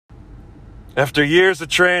After years of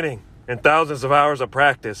training and thousands of hours of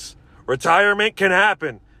practice, retirement can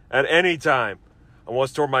happen at any time. I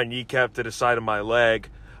once tore my kneecap to the side of my leg.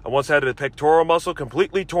 I once had a pectoral muscle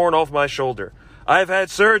completely torn off my shoulder. I've had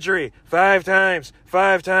surgery 5 times,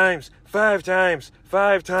 5 times, 5 times,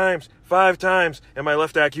 5 times, 5 times, and my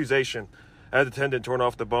left accusation. I had the tendon torn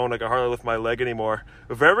off the bone. I could hardly lift my leg anymore.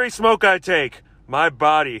 With every smoke I take, my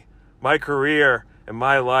body, my career, and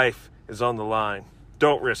my life is on the line.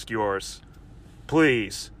 Don't risk yours.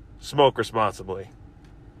 Please, smoke responsibly.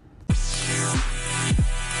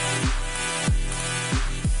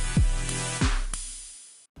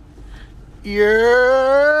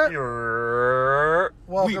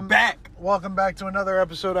 Welcome back. Welcome back to another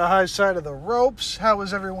episode of High Side of the Ropes. How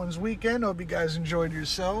was everyone's weekend? Hope you guys enjoyed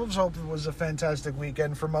yourselves. Hope it was a fantastic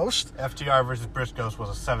weekend for most. FTR versus Briscoes was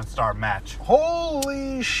a 7-star match.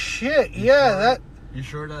 Holy shit! You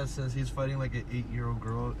sure that says he's fighting like an 8-year-old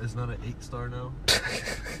girl is not an 8-star now?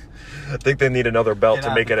 I think they need another belt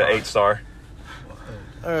to make it an 8-star.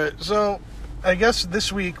 Alright, so I guess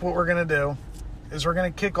this week what we're going to do is we're going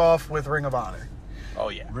to kick off with Ring of Honor. Oh,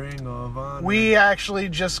 yeah. Ring of Honor. We actually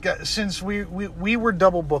just got, since we were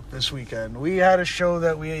double booked this weekend. We had a show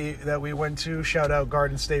that we went to, shout out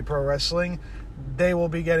Garden State Pro Wrestling. They will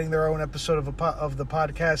be getting their own episode of the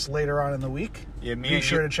podcast later on in the week. Yeah, be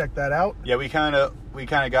sure to check that out. Yeah, we kind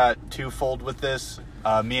of got twofold with this.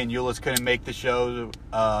 Me and Euless couldn't make the show,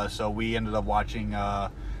 so we ended up watching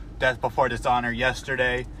Death Before Dishonor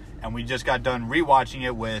yesterday, and we just got done rewatching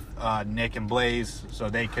it with Nick and Blaze, so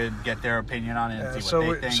they could get their opinion on it and see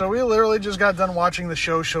what they think. So we literally just got done watching the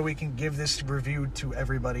show, so we can give this review to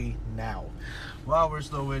everybody now. While we're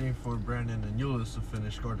still waiting for Brandon and Euless to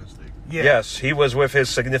finish Garden State. Yeah. Yes, he was with his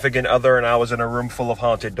significant other, and I was in a room full of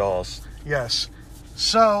haunted dolls. Yes.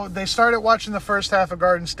 So they started watching the first half of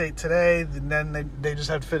Garden State today, and then they just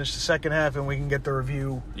have to finish the second half, and we can get the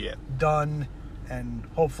review done, and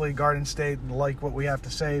hopefully Garden State like what we have to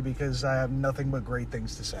say, because I have nothing but great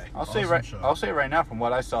things to say. I'll say right now, from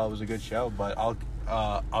what I saw, it was a good show, but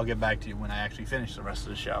I'll get back to you when I actually finish the rest of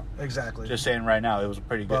the show. Exactly. Just saying right now, it was a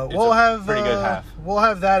pretty good. But we'll have pretty good half. We'll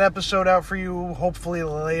have that episode out for you hopefully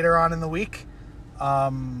later on in the week.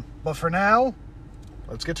 But for now,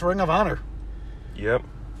 let's get to Ring of Honor. Yep.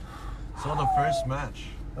 So the first match.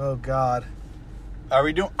 Oh God. Are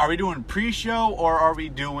we doing pre-show, or are we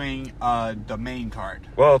doing the main card?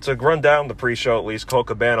 Well, to run down the pre-show at least, Colt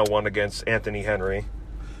Cabana won against Anthony Henry.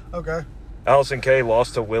 Okay. Allison Kay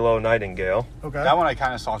lost to Willow Nightingale. Okay. That one I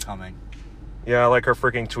kind of saw coming. Yeah, I like her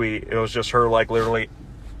freaking tweet. It was just her, like, literally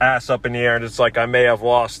ass up in the air, and it's like, I may have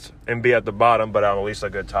lost and be at the bottom, but I'm at least a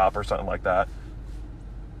good top or something like that.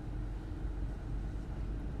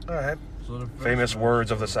 All right. So Famous words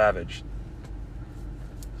of the Savage.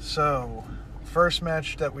 So, first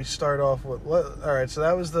match that we start off with. All right, so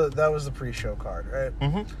that was the pre-show card, right?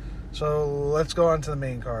 Mm-hmm. So let's go on to the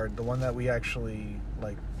main card, the one that we actually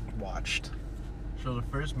watched. So the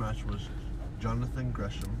first match was Jonathan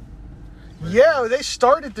Gresham. Yeah, they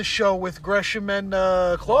started the show with Gresham and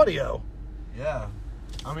Claudio. Yeah.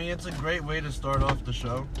 I mean, it's a great way to start off the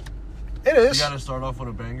show. It is. You got to start off with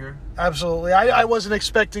a banger. Absolutely. I wasn't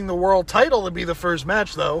expecting the world title to be the first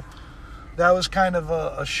match, though. That was kind of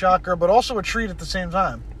a shocker, but also a treat at the same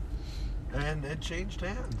time. And it changed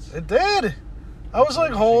hands. It did. I was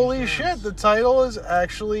like, holy shit, the title has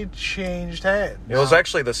actually changed hands. It was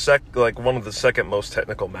actually one of the second most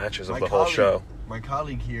technical matches of the whole show. My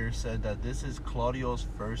colleague here said that this is Claudio's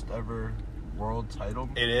first ever world title.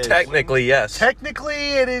 It is. Technically, yes. Technically,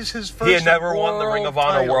 it is his first. He had never won the Ring of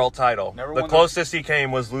Honor title. world title. The closest he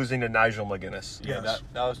came was losing to Nigel McGuinness. Yeah, Yes.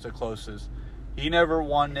 that was the closest. He never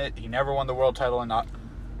won it. He never won the world title in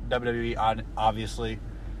WWE, obviously.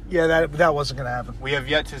 Yeah, that wasn't going to happen. We have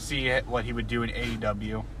yet to see what he would do in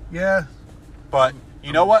AEW. Yeah. But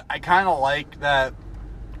you know what? I kind of like that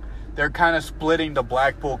they're kind of splitting the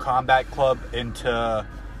Blackpool Combat Club into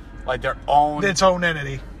like their own... Its own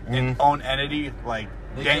entity. Own entity. Like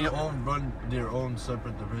They can run their own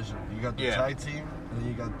separate division. You got the tag team, and then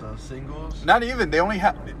you got the singles. Not even. They only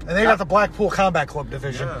have... And they got the Blackpool Combat Club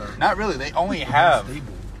division. Yeah. Not really. They only have...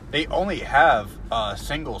 They only have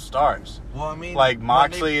single stars. Well, I mean, like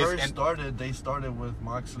Moxley when they started with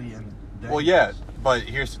Moxley and Danielson. Well, yeah, but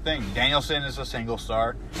here's the thing: Danielson is a single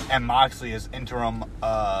star, and Moxley is interim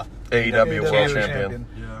AEW World Champion.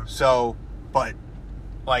 Yeah. So, but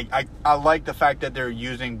like I like the fact that they're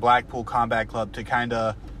using Blackpool Combat Club to kind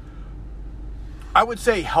of, I would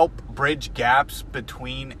say, help bridge gaps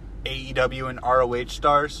between AEW and ROH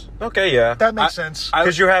stars. Okay, yeah. That makes sense.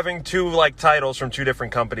 Because you're having two like titles from two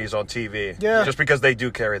different companies on TV. Yeah. Just because they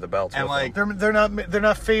do carry the belts. And with like them. they're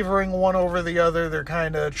not favoring one over the other. They're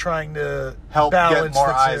kind of trying to help balance get more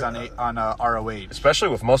the eyes two. on ROH. Especially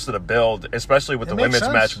with most of the build, especially with It the makes women's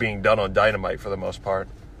sense. match being done on Dynamite for the most part.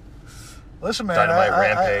 Listen, man, Dynamite I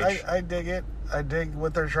Rampage. I dig it. I dig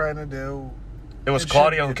what they're trying to do. It was It should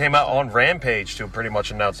Claudio be who came out interesting. on Rampage to pretty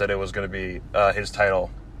much announce that it was going to be his title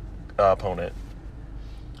opponent.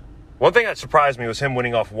 One thing that surprised me was him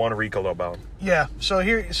winning off one Rico bound. Yeah. So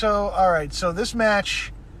all right. So this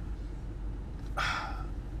match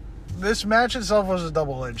itself was a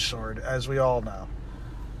double-edged sword, as we all know.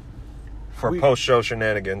 For post-show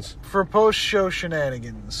shenanigans. For post-show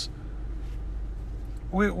shenanigans,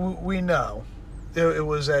 we know it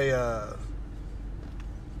was a.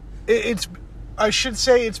 I should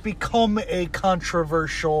say it's become a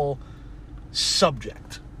controversial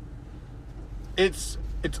subject. It's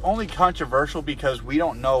only controversial because we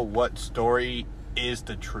don't know what story is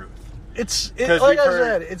the truth. Like I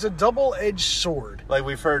said, it's a double-edged sword. Like,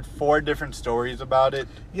 we've heard 4 different stories about it.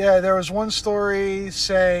 Yeah, there was one story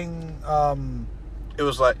saying It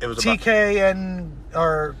was TK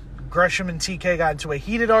or Gresham and TK got into a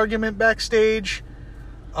heated argument backstage.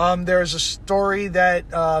 There's a story that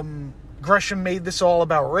Gresham made this all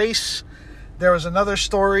about race. There was another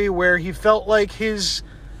story where he felt like his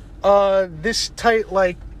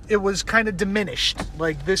it was kind of diminished.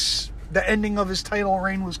 Like the ending of his title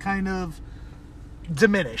reign was kind of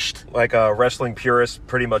diminished. Like a wrestling purist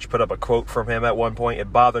pretty much put up a quote from him at one point.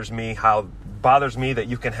 It bothers me that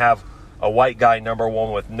you can have a white guy number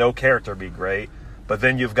one with no character be great, but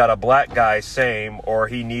then you've got a black guy same, or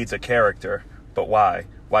he needs a character. But why?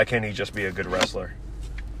 Why can't he just be a good wrestler?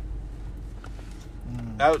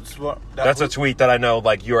 That's a tweet that I know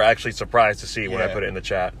like you were actually surprised to see when I put it in the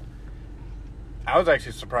chat. I was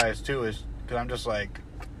actually surprised too, because I'm just like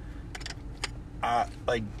I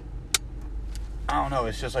don't know.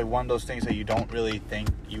 It's just like one of those things that you don't really think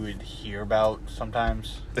you would hear about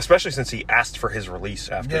sometimes. Especially since he asked for his release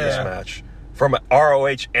after this match from an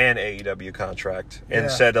ROH and AEW contract,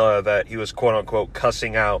 and said that he was quote unquote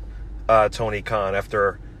cussing out Tony Khan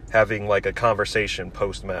after having like a conversation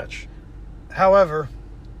post match. However,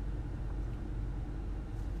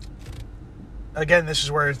 again, this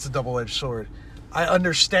is where it's a double-edged sword. I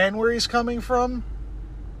understand where he's coming from,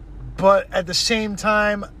 but at the same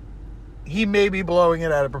time, he may be blowing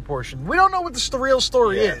it out of proportion. We don't know what the real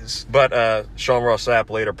story is. But Sean Ross Sapp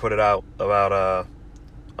later put it out about,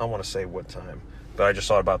 I want to say what time, but I just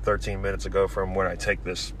saw it about 13 minutes ago from when I take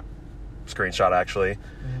this screenshot, actually.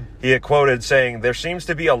 He had quoted saying, "There seems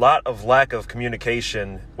to be a lot of lack of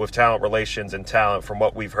communication with talent relations and talent from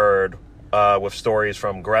what we've heard with stories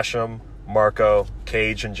from Gresham, Marco,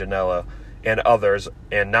 Cage, and Janela, and others,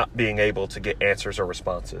 and not being able to get answers or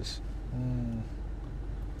responses."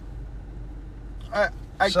 I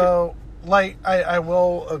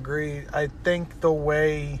will agree. I think the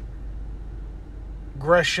way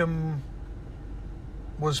Gresham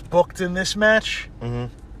was booked in this match,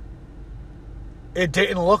 it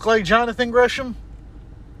didn't look like Jonathan Gresham.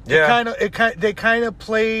 Yeah. They kind of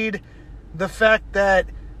played the fact that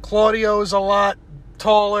Claudio's a lot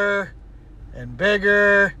taller and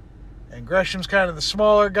bigger, and Gresham's kind of the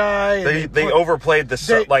smaller guy. They overplayed the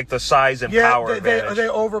size and power advantage. They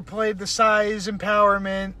overplayed the size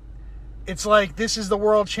empowerment. It's like, this is the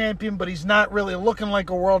world champion, but he's not really looking like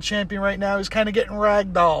a world champion right now. He's kind of getting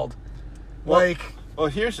ragdolled. Well,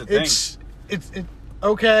 here's the thing. It's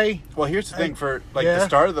okay. Well, here's the thing for the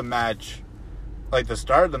start of the match. Like the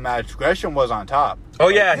start of the match, Gresham was on top. Oh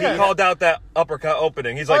yeah, he called out that uppercut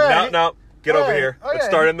opening. He's like, no, get over here. Let's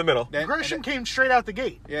start in the middle. Gresham came straight out the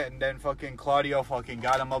gate. Yeah, and then fucking Claudio fucking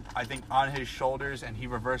got him up, I think, on his shoulders, and he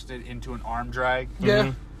reversed it into an arm drag.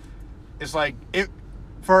 Yeah. It's like,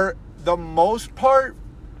 for the most part,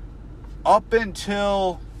 up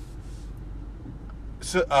until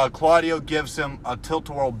Claudio gives him a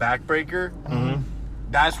tilt-a-whirl backbreaker,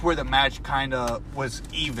 that's where the match kind of was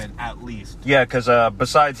even, at least. Yeah, because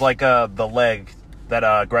besides the leg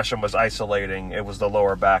that Gresham was isolating, it was the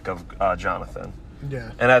lower back of Jonathan.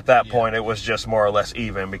 Yeah. And at that point, it was just more or less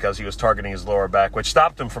even because he was targeting his lower back, which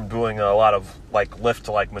stopped him from doing a lot of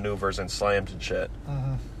lift-to maneuvers and slams and shit.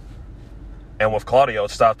 And with Claudio,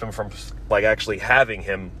 it stopped him from actually having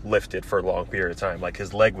him lifted for a long period of time.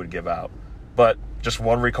 His leg would give out. But just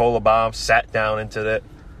one Ricola bomb, sat down into it,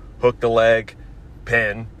 hooked the leg,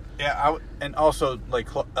 pin. Yeah, and also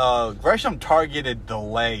Gresham targeted the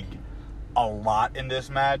leg a lot in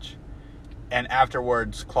this match, And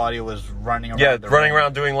afterwards, Claudia was running around. Yeah, running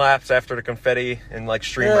around doing laps after the confetti and like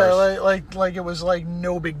streamers. Yeah, like it was like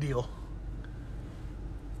no big deal.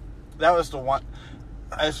 That was the one.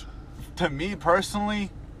 As to me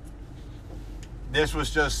personally,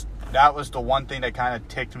 that was the one thing that kind of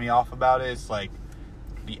ticked me off about it. It's like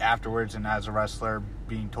the afterwards, and as a wrestler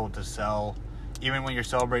being told to sell, even when you're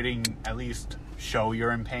celebrating, at least show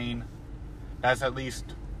you're in pain. That's at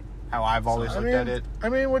least how I've always looked at it. I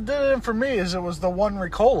mean, what did it for me is it was the one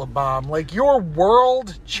Ricola bomb. Like, you're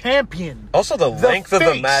world champion. Also, the length of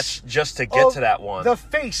the match just to get to that one. The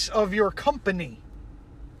face of your company.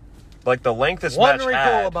 Like, the length this match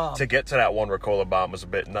had to get to that one Ricola bomb was a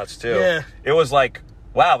bit nuts, too. Yeah. It was like,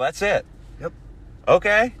 wow, that's it. Yep.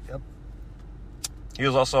 Okay. Yep. He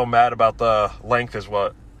was also mad about the length is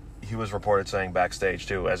what he was reported saying backstage,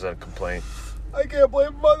 too, as a complaint. I can't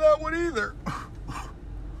blame him on that one either.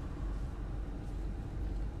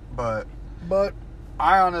 But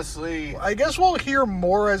I honestly... I guess we'll hear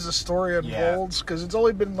more as the story unfolds, because it's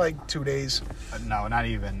only been like 2 days. No, not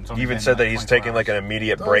even. He even said that he's taking like an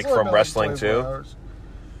immediate break from wrestling too. Hours.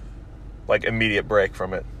 Like immediate break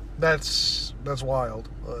from it. That's wild.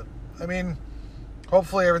 But I mean,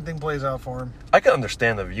 hopefully everything plays out for him. I can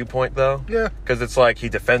understand the viewpoint though. Yeah. Because it's like he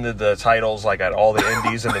defended the titles like at all the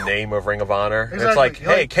indies in the name of Ring of Honor. Exactly. It's like,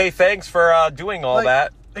 hey, Kay, thanks for doing all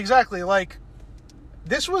that. Exactly. Like,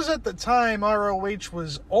 this was at the time ROH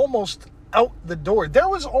was almost out the door. There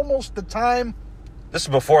was almost the time. This is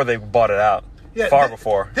before they bought it out. Yeah, far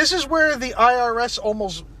before. This is where the IRS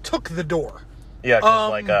almost took the door. Yeah,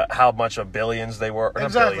 because how much of billions they were. Or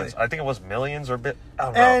exactly. Not billions. I think it was millions or I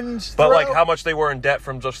don't know. And but like how much they were in debt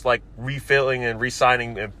from just like refilling and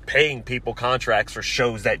re-signing and paying people contracts for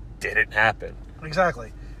shows that didn't happen.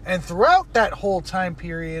 Exactly. And throughout that whole time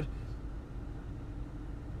period,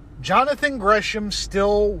 Jonathan Gresham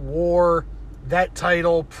still wore that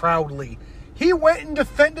title proudly. He went and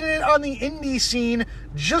defended it on the indie scene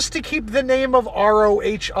just to keep the name of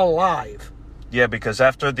ROH alive. Yeah, because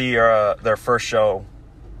after their first show,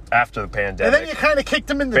 after the pandemic... And then you kind of kicked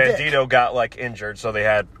him in the dick. Bandito got, like, injured, so they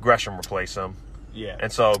had Gresham replace him. Yeah.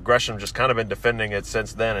 And so Gresham just kind of been defending it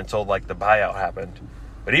since then until, like, the buyout happened.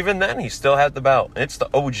 But even then, he still had the belt. And it's the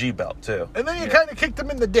OG belt, too. And then you kind of kicked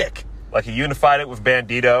him in the dick. Like, he unified it with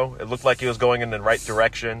Bandito. It looked like he was going in the right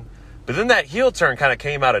direction. But then that heel turn kind of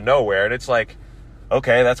came out of nowhere. And it's like,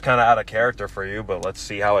 okay, that's kind of out of character for you, but let's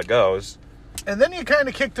see how it goes. And then you kind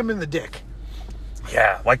of kicked him in the dick.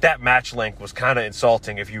 Yeah, like that match length was kind of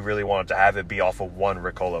insulting if you really wanted to have it be off of one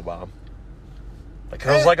Ricola bomb. Like, it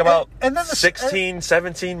was like about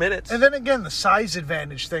 17 minutes. And then again, the size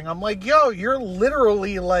advantage thing. I'm like, yo, you're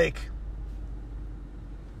literally like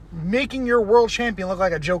making your world champion look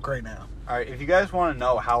like a joke right now. All right, if you guys want to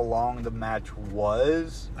know how long the match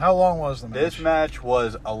was... How long was the match? This match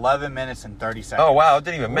was 11 minutes and 30 seconds. Oh, wow. It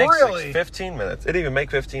didn't even make really? 15 minutes. It didn't even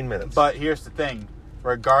make 15 minutes. But here's the thing.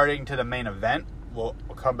 Regarding to the main event, we'll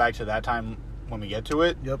come back to that time when we get to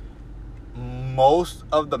it. Yep. Most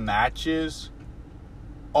of the matches,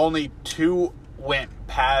 only 2 went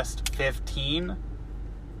past 15,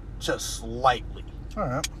 just slightly. All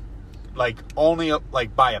right. Like, only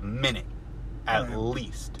like by a minute, at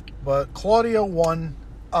least. But Claudio won.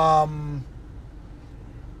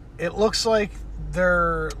 It looks like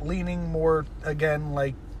they're leaning more, again,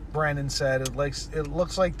 like Brandon said, it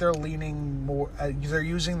looks like they're leaning more, they're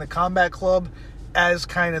using the Combat Club as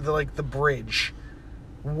kind of the bridge,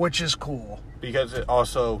 which is cool. Because it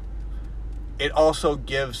also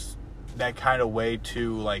gives that kind of way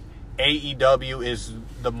to, like, AEW is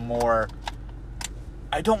the more,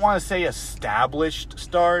 I don't want to say established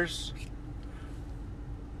stars,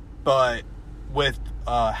 but with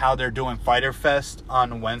how they're doing Fyter Fest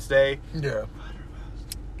on Wednesday. Yeah.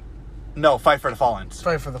 No, Fight for the Fallen.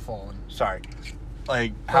 Fight for the Fallen. Sorry.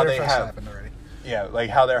 Like, how they have... happened already. Yeah, like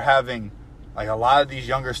how they're having, like, a lot of these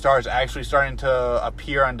younger stars actually starting to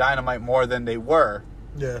appear on Dynamite more than they were.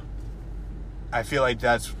 Yeah. I feel like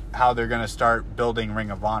that's how they're going to start building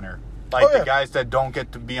Ring of Honor. Like, the guys that don't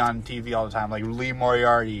get to be on TV all the time, like Lee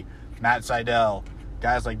Moriarty, Matt Sydal,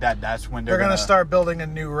 guys like that, that's when they're going to start building a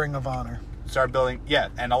new Ring of Honor. Start building, yeah.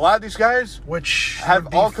 And a lot of these guys which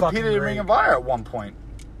have all competed in Ring of Honor at one point.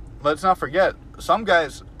 Let's not forget, some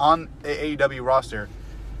guys on the AEW roster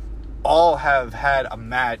all have had a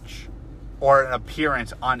match or an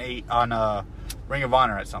appearance on a Ring of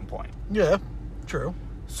Honor at some point. Yeah, true.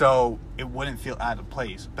 So it wouldn't feel out of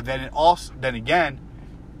place. But then it also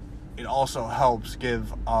helps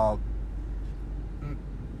give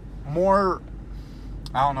more,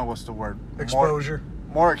 I don't know what's the word. Exposure.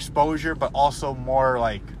 More exposure, but also more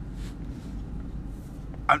like,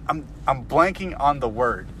 I'm blanking on the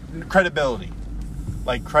word. Credibility.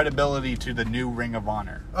 Like, credibility to the new Ring of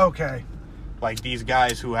Honor. Okay. Like, these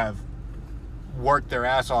guys who have worked their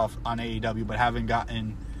ass off on AEW but haven't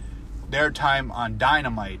gotten their time on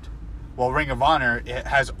Dynamite. Well, Ring of Honor, it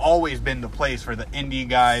has always been the place for the indie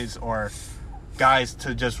guys or guys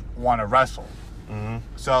to just want to wrestle. Mm-hmm.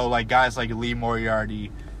 So, like, guys like Lee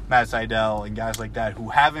Moriarty, Matt Sydal, and guys like that who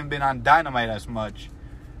haven't been on Dynamite as much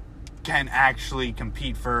can actually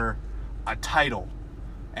compete for a title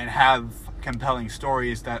and have compelling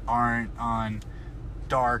stories that aren't on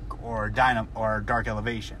Dark or Dark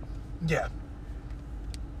Elevation. Yeah.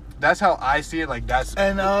 That's how I see it. Like, that's...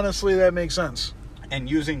 And honestly, that makes sense. And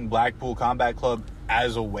using Blackpool Combat Club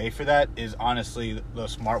as a way for that is honestly the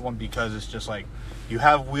smart one, because it's just like, you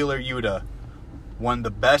have Wheeler Yuta, one of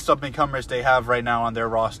the best up-and-comers they have right now on their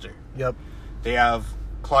roster. Yep. They have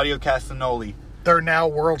Claudio Castagnoli. They're now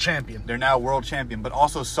world champion. But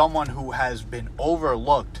also someone who has been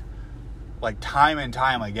overlooked, like, time and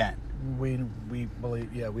time again. We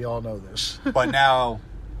believe, yeah, we all know this.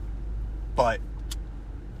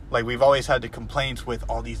 Like, we've always had the complaints with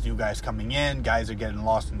all these new guys coming in. Guys are getting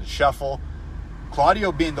lost in the shuffle.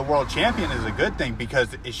 Claudio being the world champion is a good thing,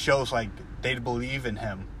 because it shows, like, they believe in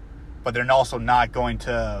him. But they're also not going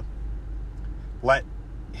to let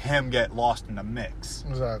him get lost in the mix.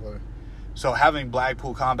 Exactly. So having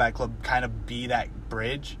Blackpool Combat Club kind of be that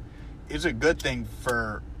bridge is a good thing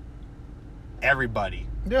for everybody.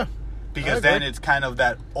 Yeah. Because then it's kind of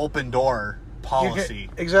that open door policy.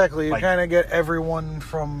 Exactly. You like, kind of get everyone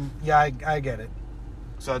from, I get it.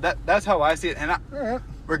 So that's how I see it. And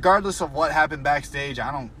regardless of what happened backstage,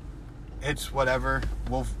 it's whatever.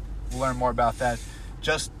 We'll learn more about that.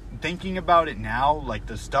 Just thinking about it now, like,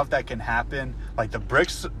 the stuff that can happen, like, the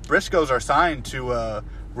Briscoes are signed to a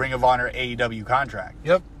Ring of Honor AEW contract.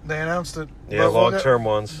 Yep, they announced it. Yeah, long-term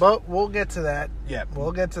ones. But we'll get to that. Yeah.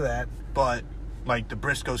 We'll get to that. But, like, the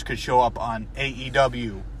Briscoes could show up on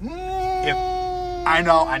AEW. I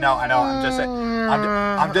know. I'm just saying.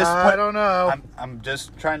 I don't know. I'm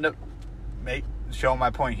just trying to show my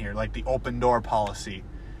point here. Like, the open door policy.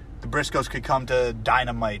 The Briscoes could come to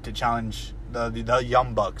Dynamite to challenge the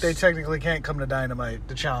Young Bucks. They technically can't come to Dynamite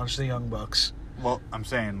to challenge the Young Bucks. Well, I'm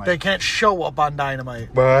saying, like, they can't show up on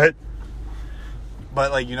Dynamite. But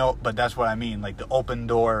like, but that's what I mean. Like, the open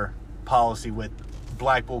door policy with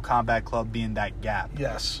Blackpool Combat Club being that gap.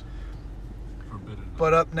 Yes. Forbidden.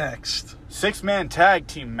 But up next, 6-man tag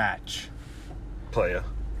team match. Playa.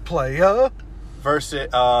 Versus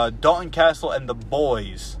Dalton Castle and the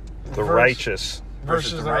Boys. The Righteous.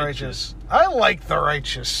 Versus the Righteous. I like the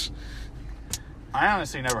Righteous. I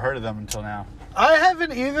honestly never heard of them until now. I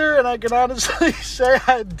haven't either, and I can honestly say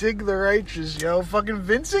I dig the Righteous, yo. Fucking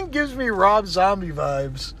Vincent gives me Rob Zombie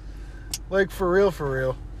vibes. Like, for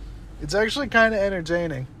real. It's actually kind of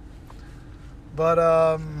entertaining.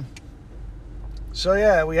 But, so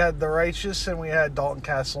yeah, we had the Righteous and we had Dalton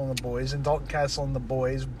Castle and the Boys. And Dalton Castle and the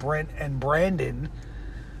Boys, Brent and Brandon,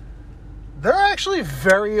 they're actually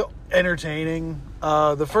very entertaining.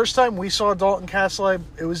 The first time we saw Dalton Castle,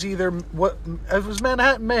 it was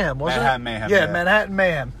Manhattan Mayhem, wasn't Manhattan Mayhem. Yeah, Manhattan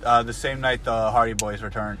Mayhem. The same night the Hardy Boys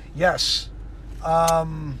returned. Yes.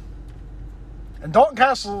 And Dalton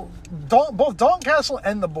Castle, both Dalton Castle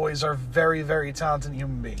and the Boys are very, very talented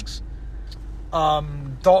human beings.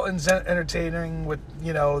 Dalton's entertaining with,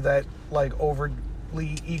 that, like,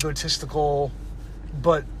 overly egotistical,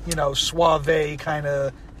 but, suave kind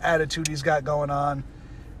of attitude he's got going on.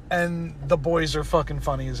 And the Boys are fucking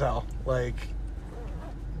funny as hell. Like,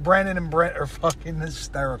 Brandon and Brent are fucking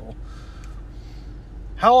hysterical.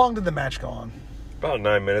 How long did the match go on? About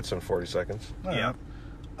 9 minutes and 40 seconds. Yeah.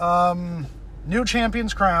 New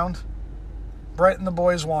champions crowned. Brent and the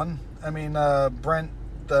Boys won. I mean, Brandon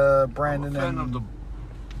and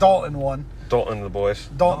Dalton won. Dalton and the Boys.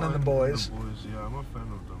 Dalton and the Boys. Yeah, I'm a fan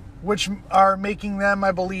of them. Which are making them,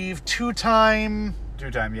 I believe, two-time,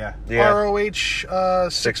 yeah. ROH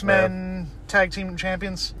six-man tag team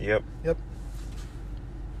champions. Yep.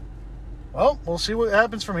 Well, we'll see what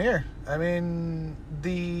happens from here. I mean,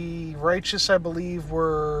 the Righteous, I believe,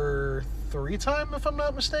 were 3-time, if I'm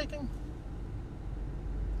not mistaken.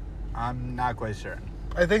 I'm not quite certain.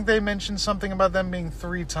 I think they mentioned something about them being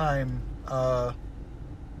 3-time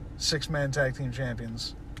six-man tag team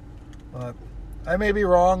champions. But I may be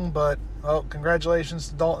wrong, but congratulations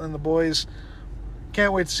to Dalton and the Boys.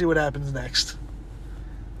 Can't wait to see what happens next.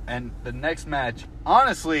 And the next match,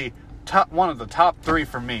 honestly, one of the top 3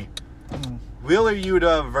 for me. Wheeler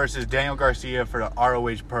Yuta versus Daniel Garcia for the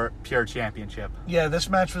ROH Pure Championship. Yeah, this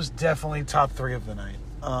match was definitely top 3 of the night.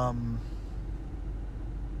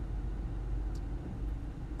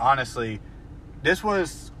 honestly, this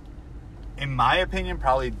was, in my opinion,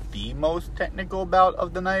 probably the most technical bout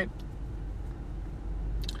of the night.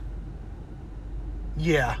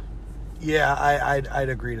 Yeah, I'd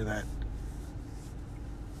agree to that.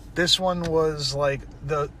 This one was like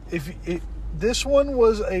this one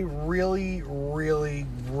was a really, really,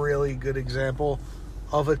 really good example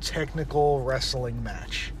of a technical wrestling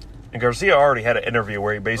match. And Garcia already had an interview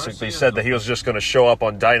where he basically said that he was just going to show up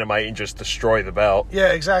on Dynamite and just destroy the belt.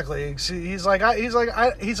 Yeah, exactly. He's like, I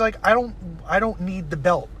don't need the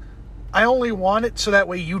belt. I only want it so that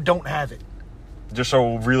way you don't have it. Just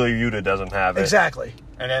so Wheeler Yuta doesn't have it. Exactly.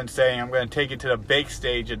 And then saying, I'm going to take it to the big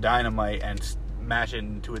stage of Dynamite and smash it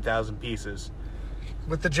into 1,000 pieces.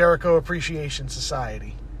 With the Jericho Appreciation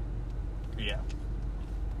Society. Yeah.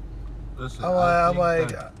 Listen, I'm like,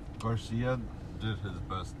 that Garcia did his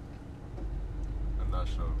best in that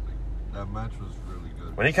show. Like, that match was really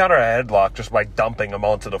good. When he countered a headlock just by dumping him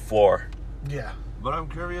onto the floor. Yeah. But I'm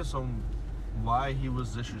curious on why he was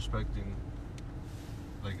disrespecting,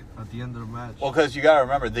 like, at the end of the match. Well, because you got to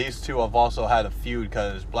remember, these two have also had a feud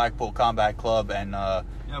because Blackpool Combat Club and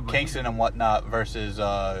Kingston and whatnot versus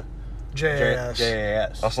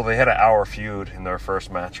JAS. Also, they had an hour feud in their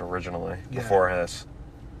first match originally before his.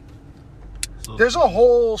 So, there's a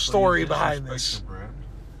whole story behind this.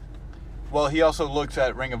 Well, he also looks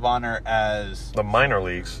at Ring of Honor as The minor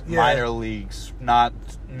leagues. minor leagues, not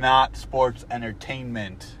sports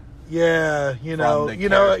entertainment. Yeah, you know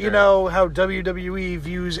how WWE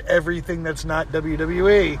views everything that's not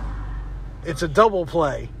WWE. It's a double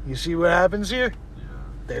play. You see what happens here? Yeah.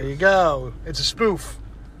 There you go. It's a spoof.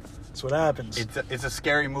 That's what happens. It's a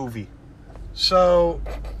scary movie. So,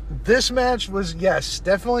 this match was, yes,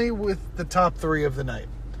 definitely with the top 3 of the night.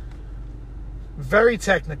 Very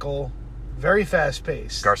technical, very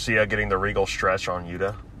fast-paced. Garcia getting the regal stretch on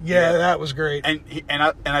Yuta. Yeah, that was great.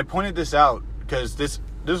 And I pointed this out because this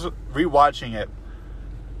rewatching it,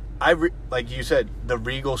 like you said, the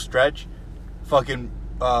regal stretch, fucking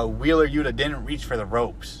Wheeler Yuta didn't reach for the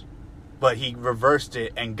ropes, but he reversed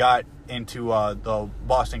it and got into the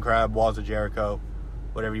Boston Crab, Walls of Jericho,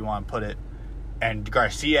 whatever you want to put it, and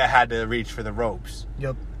Garcia had to reach for the ropes.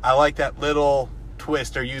 Yep. I like that little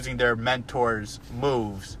twist. They're using their mentors'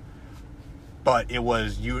 moves, but it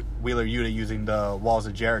was Wheeler Yuta using the Walls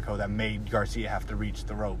of Jericho that made Garcia have to reach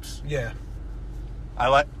the ropes. Yeah. I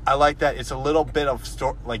like that. It's a little bit of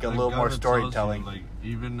little more storytelling. Like,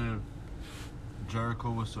 even if Jericho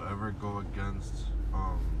was to ever go against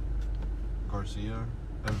Garcia,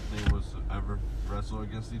 if they was to ever wrestle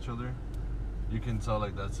against each other, you can tell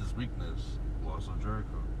like that's his weakness. Walls of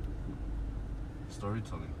Jericho.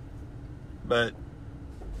 Storytelling. But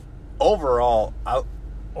overall, I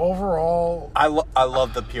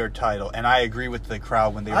love the pure title, and I agree with the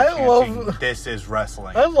crowd when they were chanting, "This is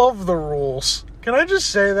wrestling." I love the rules. Can I just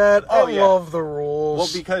say that? I love the rules. Well,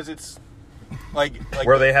 because it's like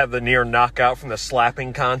where they have the near knockout from the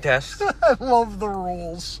slapping contest. I love the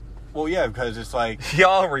rules. Well, yeah, because it's like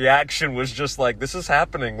Y'all reaction was just like, this is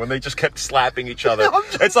happening when they just kept slapping each other.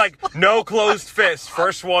 It's like no closed fists.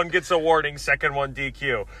 First one gets a warning, second one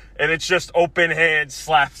DQ. And it's just open hand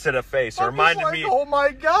slaps to the face. It reminded me, oh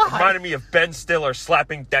my God. Reminded me of Ben Stiller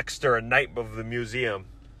slapping Dexter a Night of the Museum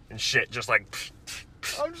and shit. Just like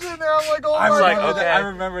I'm sitting there, I'm like, oh my God. okay. I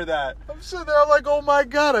remember that. I'm sitting there, I'm like, oh my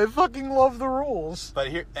God, I fucking love the rules. But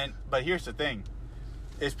here's the thing.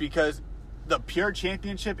 It's because the Pure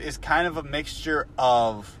Championship is kind of a mixture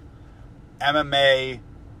of MMA,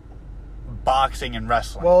 boxing, and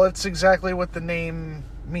wrestling. Well, it's exactly what the name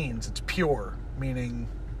means. It's pure, meaning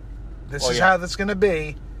this is how that's going to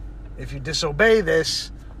be. If you disobey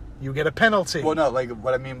this, you get a penalty. Well, no, like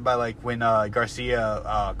what I mean by like when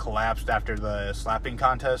Garcia collapsed after the slapping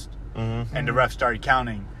contest and the ref started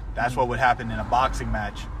counting, that's what would happen in a boxing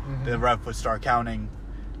match. Mm-hmm. The ref would start counting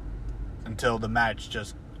until the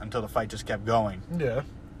fight just kept going. Yeah.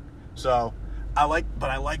 So, I like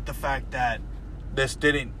the fact that this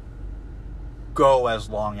didn't go as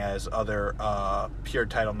long as other pure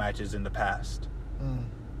title matches in the past. Mm.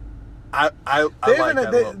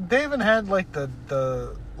 They even had like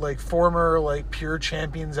the like former like pure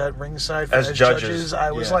champions at ringside as judges.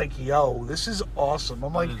 I was like, yo, this is awesome.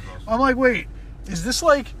 I'm like, wait, is this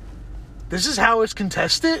how it's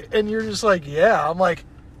contested? And you're just like, yeah. I'm like,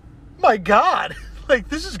 my God. Like,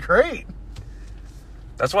 this is great.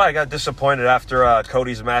 That's why I got disappointed after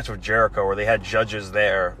Cody's match with Jericho, where they had judges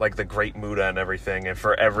there, like the Great Muta and everything, and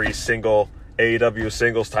for every single AEW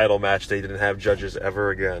singles title match, they didn't have judges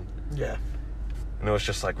ever again. Yeah. And it was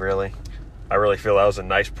just like, really? I really feel that was a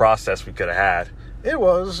nice process we could have had. It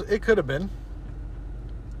was. It could have been.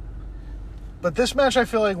 But this match, I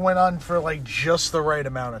feel like, went on for, like, just the right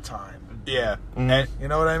amount of time. Yeah. Mhm. You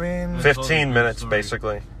know what I mean? 15 minutes,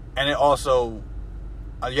 basically. And it also,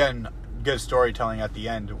 again, good storytelling at the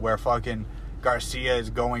end where fucking Garcia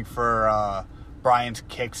is going for Bryan's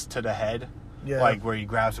kicks to the head. Yeah. Like, where he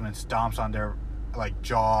grabs him and stomps on their, like,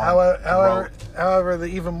 jaw. However, the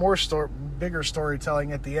even more bigger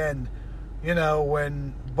storytelling at the end, you know,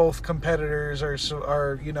 when both competitors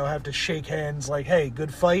are you know, have to shake hands like, hey,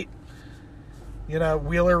 good fight. You know,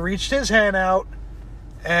 Wheeler reached his hand out,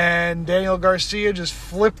 and Daniel Garcia just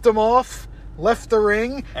flipped him off, left the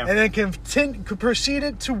ring, and then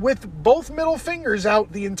proceeded to, with both middle fingers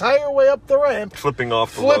out the entire way up the ramp, Flipping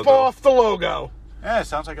off the flip logo. off the logo. Yeah, it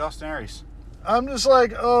sounds like Austin Aries. I'm just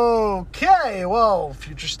like, okay, well,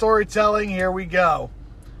 future storytelling, here we go.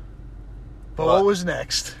 But what was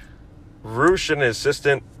next? Roosh and his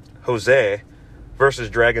assistant, Jose,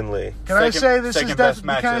 versus Dragon Lee. Can I say this is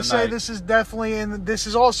definitely this is definitely this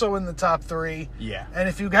is also in the top 3. Yeah. And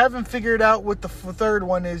if you haven't figured out what the third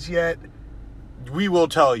one is yet, We will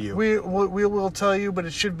tell you. we will tell you, but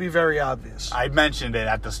it should be very obvious. I mentioned it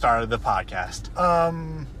at the start of the podcast.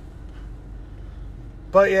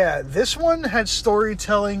 But yeah, this one had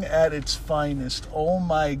storytelling at its finest. Oh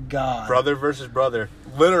my god. Brother versus brother.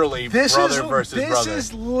 Literally, brother versus brother. This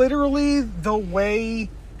is literally the way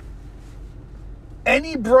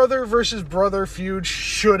any brother versus brother feud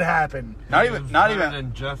should happen. Not even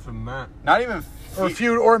And Jeff and Matt. not even Or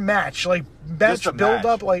feud or match. Like, match a build match.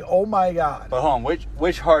 up, like, oh my god. But hold on,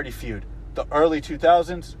 which Hardy feud? The early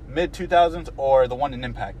 2000s, mid 2000s, or the one in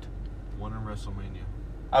Impact? One in WrestleMania.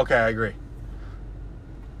 Okay, I agree.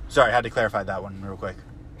 Sorry, I had to clarify that one real quick.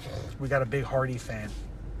 We got a big Hardy fan.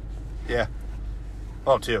 Yeah.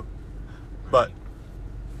 Well, two. But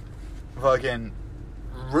fucking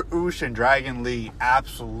Roosh and Dragon Lee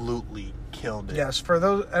absolutely killed it. Yes, for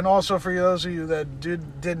those, and also for those of you that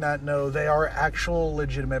did not know, they are actual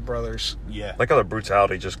legitimate brothers. Yeah. Like how the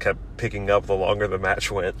brutality just kept picking up the longer the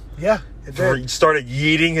match went. Yeah, it He did. started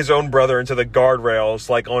yeeting his own brother into the guardrails,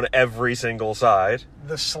 like on every single side.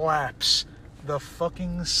 The slaps. The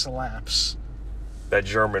fucking slaps. That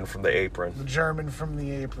German from the apron. The German from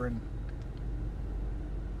the apron.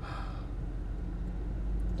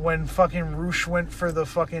 When fucking Roosh went for the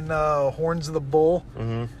fucking horns of the bull,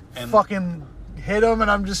 And- fucking hit him, and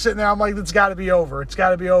I'm just sitting there. I'm like, it's got to be over. It's got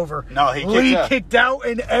to be over. No, he Lee kicked out. kicked out,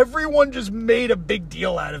 and everyone just made a big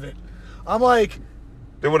deal out of it. I'm like,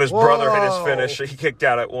 Then when his brother hit his Whoa. finish, he kicked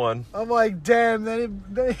out at one. damn. Then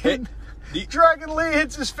the- Dragon Lee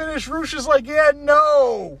hits his finish. Roosh is like, yeah,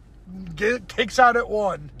 no. Kicks out at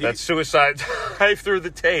one. That suicide dive through the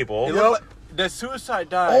table. It looked like, the suicide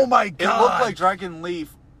dive. Oh my It God. looked like Dragon Lee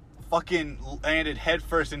fucking landed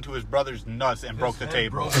headfirst into his brother's nuts and broke the head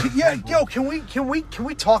table. broke. Yeah, yo, can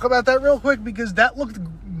we talk about that real quick, because that looked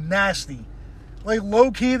nasty. Like,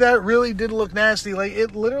 low key, that really did look nasty. Like,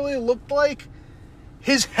 it literally looked like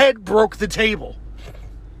his head broke the table.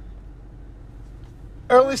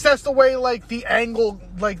 Or at least that's the way, like, the angle,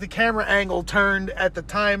 like, the camera angle turned at the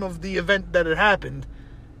time of the event that it happened.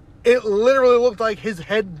 It literally looked like his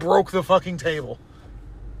head broke the fucking table.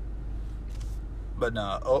 But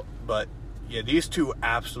no, but yeah, these two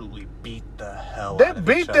absolutely beat the hell They out of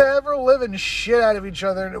beat each the other. ever-living shit out of each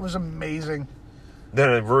other, and it was amazing.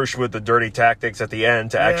 Then Roosh with the dirty tactics at the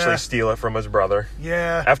end to Yeah. actually steal it from his brother.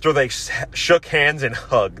 Yeah. After they shook hands and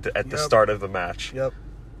hugged at the Yep. start of the match. Yep.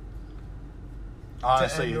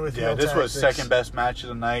 Honestly, To end with yeah, heel this was tactics. second best match of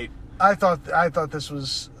the night. I thought this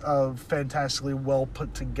was a fantastically well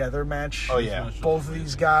put together match. Oh yeah, Both of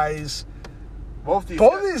these guys both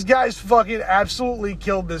these guys, fucking absolutely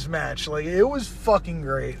killed this match. Like, it was fucking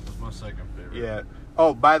great. That's my second favorite. Yeah.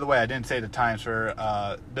 Oh, by the way, I didn't say the times for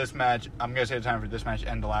this match. I'm gonna say the time for this match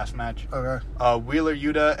and the last match. Okay. Wheeler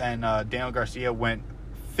Yuta and Daniel Garcia went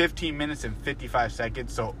 15 minutes and 55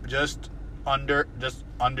 seconds, so just under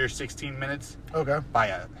 16 minutes Okay. by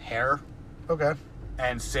a hair. Okay.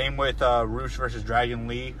 And same with Roosh versus Dragon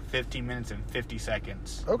Lee, 15 minutes and 50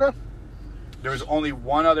 seconds. Okay. There was only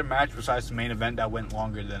one other match besides the main event that went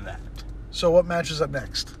longer than that. So what match is up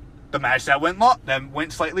next? The match that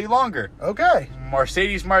went slightly longer. Okay.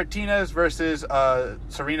 Mercedes Martinez versus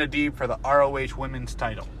Serena Deeb for the ROH Women's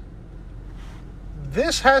title.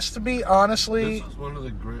 This has to be honestly. This was one of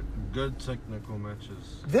the good technical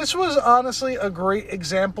matches. This was honestly a great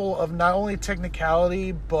example of not only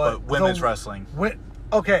technicality but women's wrestling.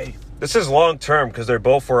 Okay. This is long term because they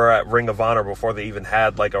both were at Ring of Honor before they even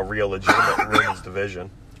had like a real legitimate women's division.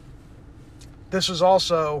 This was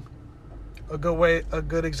also a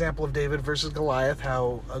good example of David versus Goliath,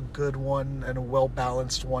 how a good one and a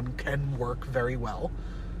well-balanced one can work very well.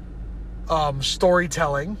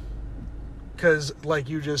 storytelling, because, like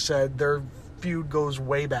you just said, their feud goes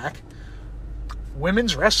way back.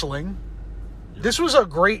 Women's wrestling. This was a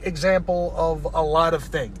great example of a lot of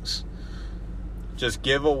things. Just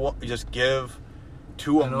give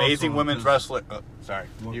two And amazing also, women's wrestlers. Sorry.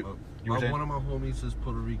 You were saying? One of my homies is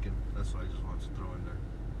Puerto Rican. That's why I just wanted to throw in there.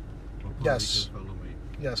 My Puerto Yes. Rican fellow mate.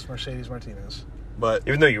 Yes, Mercedes Martinez. But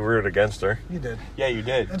Even though you rooted against her. You did. yeah, you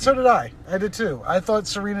did. And so did I. I did too. I thought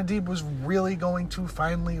Serena Deeb was really going to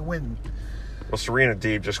finally win. Well, Serena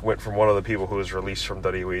Deeb just went from one of the people who was released from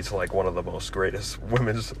WWE to like one of the most greatest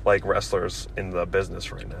women's like wrestlers in the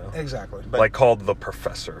business right now. Exactly. But- like called the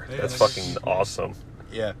Professor. Yeah, That's that's- fucking awesome.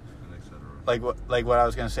 Yeah. And et cetera. Like what I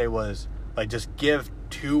was gonna say was like just give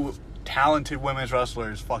two talented women's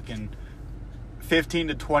wrestlers fucking 15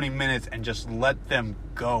 to 20 minutes and just let them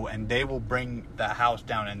go, and they will bring the house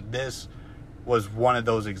down. And this was one of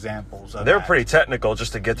those examples. Of They were that. pretty technical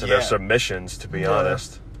just to get to their Yeah. submissions, to be Yeah.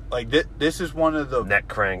 honest. Like this is one of the. Neck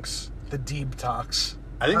cranks. The Deeb talks.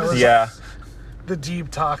 I think this was- is Yeah. The Deeb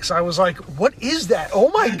talks. I was like, what is that? Oh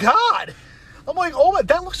my God. I'm like, oh my,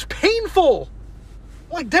 that looks painful.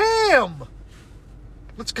 I'm like, damn.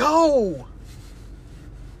 Let's go.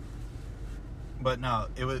 But no,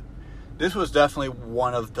 this was definitely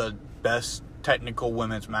one of the best technical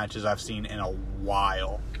women's matches I've seen in a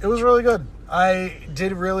while. It was really good. I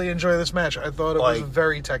did really enjoy this match. I thought it was Like-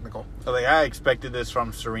 very technical. Like I expected this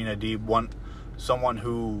from Serena Deeb, someone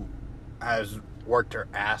who has worked her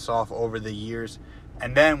ass off over the years,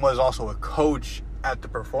 and then was also a coach at the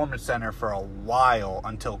Performance Center for a while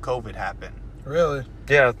until COVID happened. Really.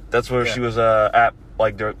 Yeah, that's where Yeah. she was at,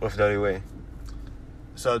 like, with WWE.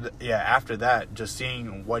 So after that, just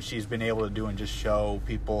seeing what she's been able to do and just show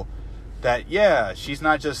people that she's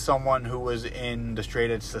not just someone who was in the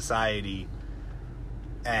straight edge society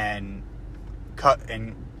and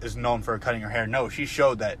is known for cutting her hair. No, she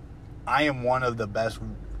showed that I am one of the best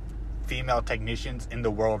female technicians in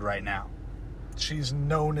the world right now. She's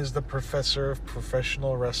known as the professor of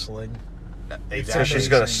professional wrestling. So Exactly. she's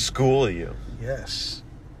gonna Amazing. school you. Yes.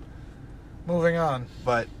 Moving on.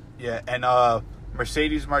 But yeah, and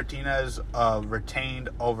Mercedes Martinez retained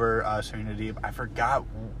over Serena Deeb. I forgot.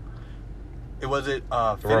 It was it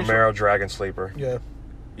The finish- Romero Dragon Sleeper. Yeah.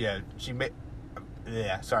 Yeah, she made.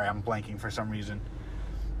 Yeah, sorry, I'm blanking for some reason.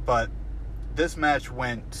 But this match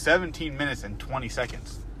went 17 minutes and 20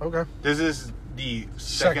 seconds. Okay. This is the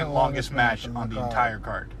second longest match on the entire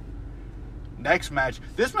card. Next match,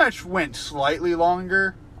 this match went slightly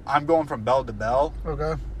longer. I'm going from bell to bell,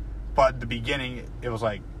 Okay. but the beginning it was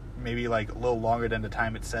like maybe like a little longer than the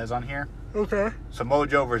time it says on here. Okay. Samoa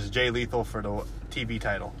Joe versus Jay Lethal for the TV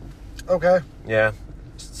title. Okay. Yeah.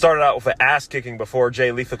 Started out with an ass kicking before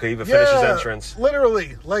Jay Lethal could even finish his entrance.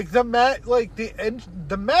 Literally, like the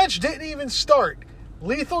match didn't even start.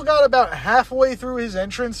 Lethal got about halfway through his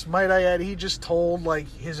entrance. Might I add, he just told like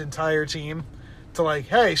his entire team to like,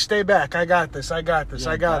 "Hey, stay back. I got this. I got this.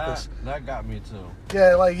 I got this." That got me too.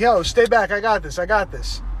 Yeah, like, "Yo, stay back. I got this. I got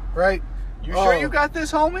this." Right? You sure you got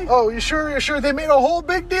this, homie? Oh, you sure? You sure? They made a whole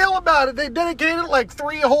big deal about it. They dedicated like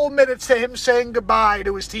 3 whole minutes to him saying goodbye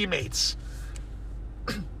to his teammates.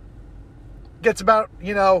 Gets about,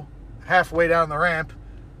 halfway down the ramp.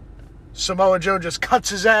 Samoa Joe just cuts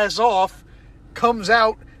his ass off, comes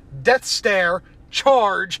out, death stare,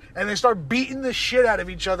 charge, and they start beating the shit out of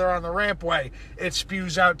each other on the rampway. It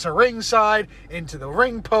spews out to ringside, into the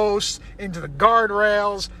ring posts, into the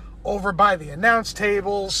guardrails, over by the announce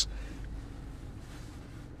tables.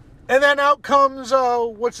 And then out comes,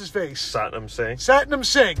 what's his face? Satnam Singh. Satnam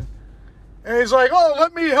Singh. And he's like, "Oh,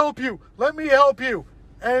 let me help you. Let me help you."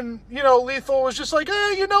 And, Lethal was just like,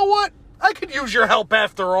 "Hey, you know what? I could use your help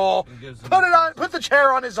after all." Put the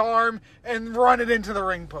chair on his arm and run it into the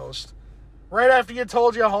ring post. Right after you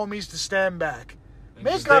told your homies to stand back.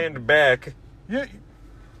 Stand back.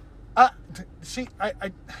 See,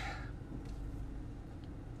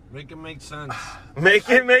 Make it make sense. Make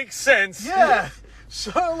it make sense. yeah.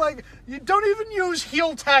 So, like, you don't even use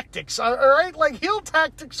heel tactics, all right? Like, heel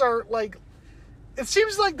tactics are, like, it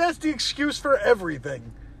seems like that's the excuse for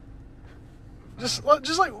everything. Just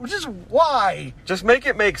why? Just make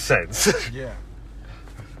it make sense. Yeah.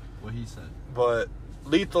 What he said. But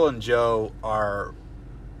Lethal and Joe are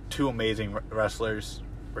two amazing wrestlers,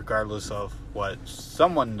 regardless of what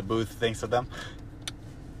someone in the booth thinks of them.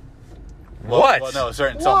 What? Well, no,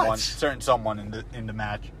 certain What? someone in the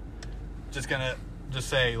match. Just gonna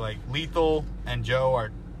say like Lethal and Joe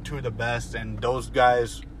are two of the best, and those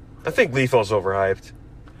guys. I think Lethal's overhyped.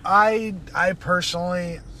 I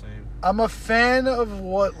personally, Same. I'm a fan of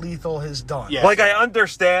what Lethal has done. Yeah. Like, I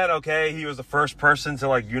understand, okay, he was the first person to,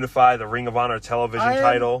 like, unify the Ring of Honor television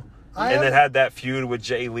title. And then had that feud with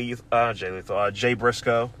Jay Briscoe.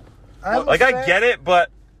 I get it, but,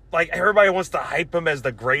 like, everybody wants to hype him as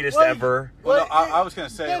the greatest ever. Well, no, I was going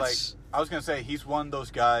to say, he's one of those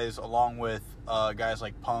guys, along with guys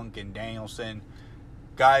like Punk and Danielson,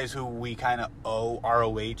 guys who we kind of owe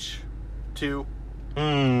ROH to.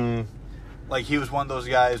 Like, he was one of those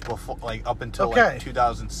guys before, like, up until like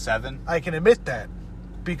 2007. I can admit that,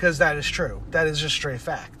 because that is true. That is just straight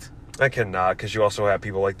fact. I cannot, because you also have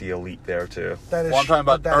people like the Elite there too. That is. Well, I'm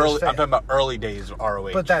talking about early days of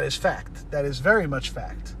ROH. But that is fact. That is very much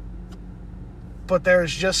fact. But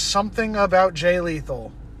there's just something about Jay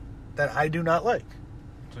Lethal that I do not like.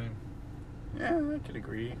 Same. Yeah, I could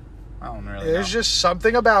agree. I don't really know. There's just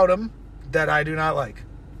something about him that I do not like.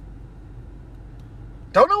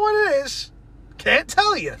 Don't know what it is. Can't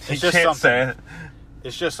tell you. It's just something.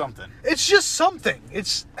 It's just something. It's just something.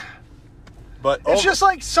 It's But just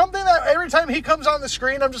like something that every time he comes on the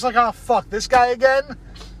screen, I'm just like, oh, fuck, this guy again?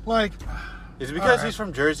 Like... Is it because he's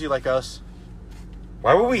from Jersey like us?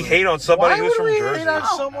 Why would we hate on somebody who's from Jersey? Why would we hate on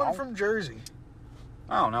someone from Jersey?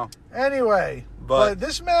 I don't know. Anyway, but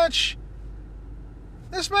this match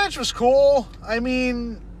was cool. I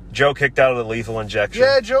mean... Joe kicked out of the lethal injection.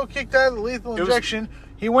 Yeah, Joe kicked out of the lethal injection.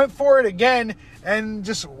 He went for it again and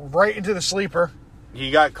just right into the sleeper.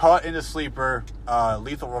 He got caught in the sleeper.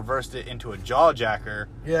 Lethal reversed it into a jawjacker.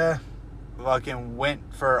 Yeah. Fucking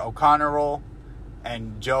went for O'Connor roll,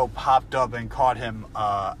 and Joe popped up and caught him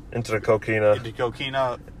into the coquina.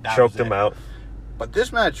 Choked him out. But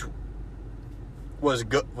this match was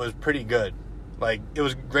pretty good. Like, it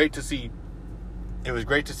was great to see. It was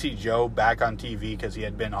great to see Joe back on TV because he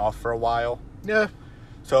had been off for a while. Yeah.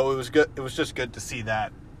 So it was good. It was just good to see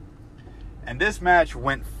that. And this match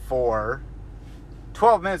went for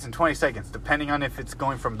 12 minutes and 20 seconds, depending on if it's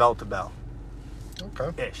going from bell to bell.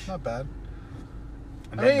 Okay. Ish. Not bad.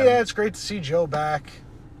 And it's great to see Joe back.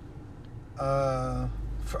 I'm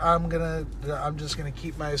just gonna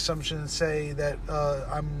keep my assumption and say that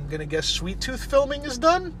I'm gonna guess Sweet Tooth filming is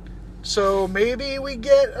done. So maybe we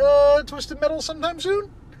get Twisted Metal sometime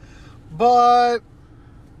soon. But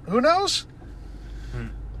who knows?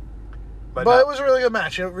 But it was a really good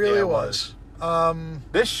match. It really was.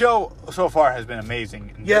 This show so far has been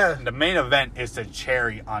amazing. Yeah. The main event is the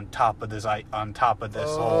cherry on top of this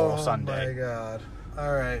whole Sunday. Oh my god.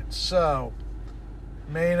 All right. So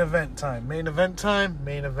main event time.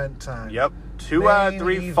 Yep. 2 out of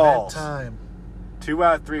 3 falls. 2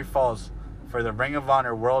 out of 3 falls for the Ring of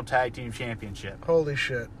Honor World Tag Team Championship. Holy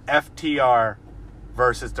shit. FTR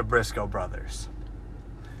versus the Briscoe Brothers.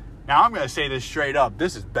 Now, I'm going to say this straight up.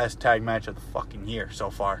 This is best tag match of the fucking year so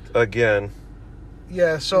far. Again.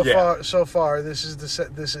 Yeah, so far, this is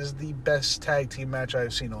the best tag team match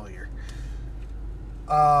I've seen all year.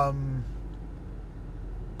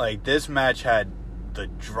 Like, this match had the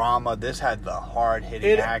drama. This had the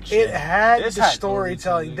hard-hitting action. It had the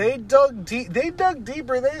storytelling. They dug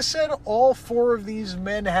deeper. They said all 4 of these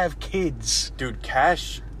men have kids. Dude,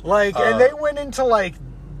 Cash... and they went into,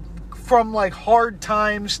 from hard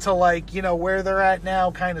times to where they're at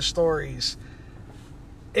now kind of stories.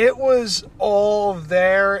 It was all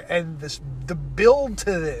there, and the build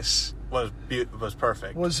to this was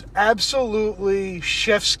perfect. Was absolutely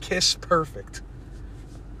chef's kiss perfect.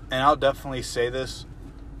 And I'll definitely say this.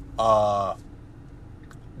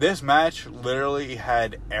 This match literally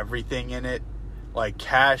had everything in it. Like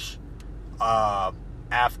Cash,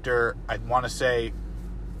 after I want to say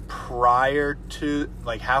prior to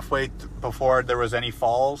halfway before there was any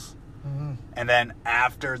falls, and then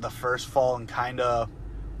after the first fall and kind of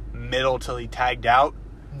middle till he tagged out,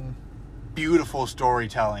 beautiful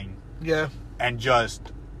storytelling. Yeah. And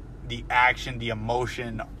just the action, the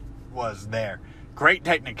emotion was there. Great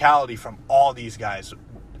technicality from all these guys.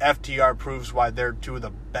 FTR proves why they're 2 of the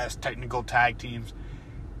best technical tag teams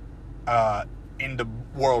in the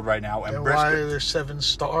world right now. And why they're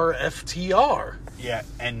 7-star FTR. Yeah,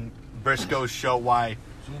 and Briscoes show why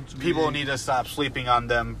people need to stop sleeping on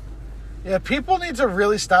them. Yeah, people need to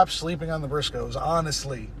really stop sleeping on the Briscoes,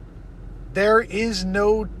 honestly.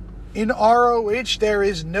 In ROH, there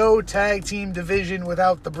is no tag team division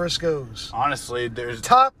without the Briscoes. Honestly, there's...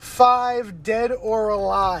 Top 5 dead or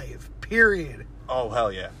alive, period. Oh,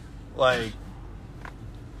 hell yeah. The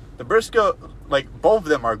Briscoe... both of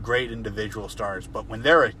them are great individual stars, but when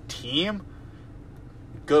they're a team,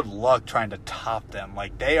 good luck trying to top them.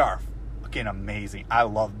 They are fucking amazing.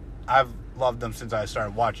 I've loved them since I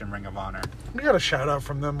started watching Ring of Honor. We got a shout out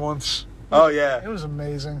from them once. Oh, yeah. It was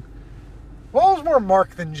amazing. Well, it was more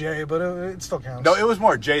Mark than Jay, but it still counts. No, it was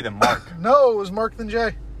more Jay than Mark. No, it was Mark than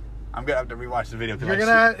Jay. I'm gonna have to rewatch the video. You're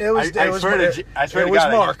gonna. It was. I it was, swear it, to I swear it to was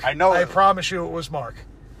God, Mark. I know. I promise you, it was Mark.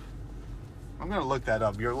 I'm gonna look that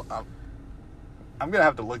up. I'm gonna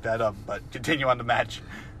have to look that up. But continue on the match.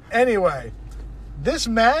 Anyway, this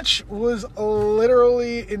match was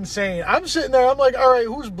literally insane. I'm sitting there. I'm like, all right,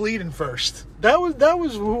 who's bleeding first? That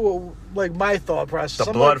was who, like, my thought process.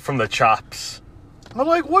 The blood from the chops. I'm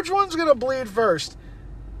like, which one's gonna bleed first?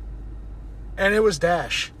 And it was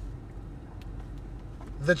Dash.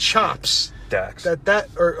 The chops. Dax. It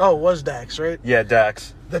was Dax, right? Yeah,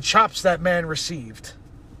 Dax. The chops that man received.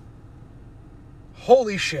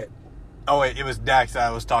 Holy shit. Oh wait, it was Dax that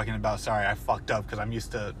I was talking about. Sorry, I fucked up because I'm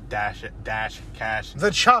used to Dash, Cash.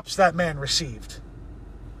 The chops that man received.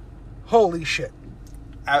 Holy shit.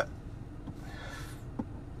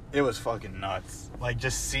 It was fucking nuts. Like,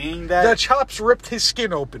 just seeing that. The chops ripped his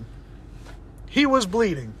skin open. He was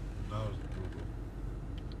bleeding. That was brutal.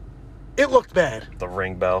 It looked bad. The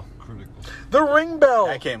ring bell. Critical. The ring bell.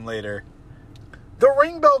 That came later. The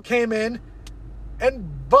ring bell came in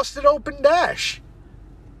and busted open Dash.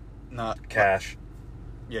 Not Cash.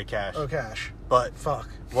 Yeah, Cash. Oh, Cash. But Fuck.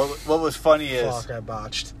 what was funny is Fuck, I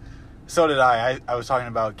botched. so did I. I was talking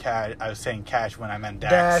about Cash. I was saying Cash when I meant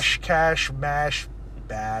Dax. Dash, Cash, Mash,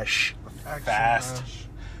 Bash. Fast.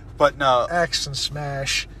 But no. X and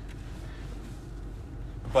Smash.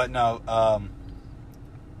 But no.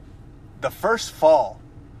 The first fall,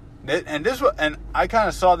 and I kind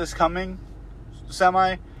of saw this coming,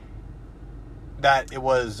 semi. That it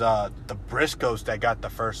was the Briscoes that got the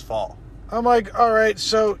first fall. I'm like, all right,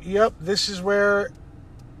 so, yep, this is where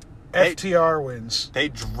FTR wins. They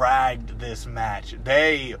dragged this match.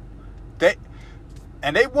 They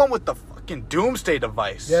won with the fucking Doomsday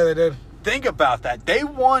device. Yeah, they did. Think about that. They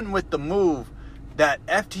won with the move that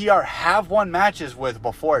FTR have won matches with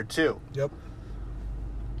before too. Yep.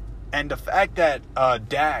 And the fact that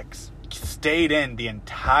Dax stayed in the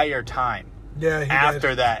entire time. Yeah, he after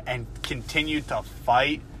did. that and continued to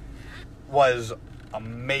fight was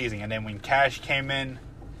amazing. And then when Cash came in,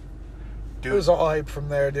 dude, It was all hype from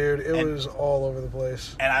there, dude. It was all over the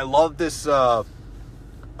place. and I love this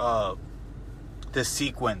this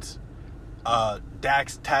sequence.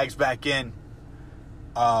 Dax tags back in.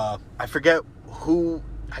 I forget who.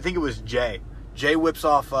 I think it was Jay. Jay whips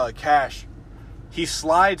off Cash. He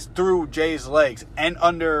slides through Jay's legs and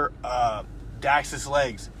under Dax's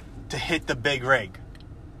legs to hit the big rig.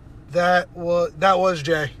 That was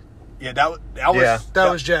Jay. Yeah, that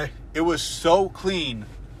was Jay. It was so clean.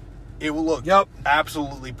 It looked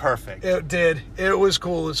absolutely perfect. It did. It was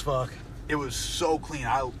cool as fuck. It was so clean.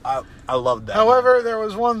 I loved that. However, there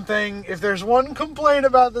was one thing. If there's one complaint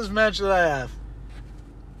about this match that I have,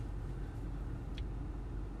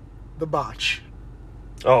 the botch.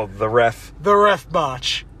 Oh, the ref. The ref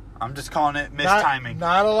botch. I'm just calling it mistiming.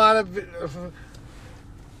 Not a lot of.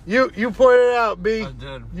 You pointed it out, B. I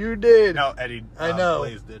did. You did. No, Eddie. I know.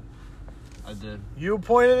 Blaze did. I did. You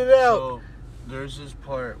pointed it out. So there's this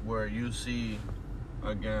part where you see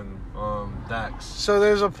again Dax. So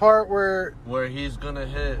there's a part where he's gonna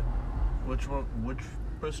hit which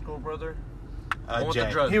Briscoe brother? One with the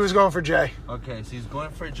Jay. dreads. he was going for Jay. Okay, so he's going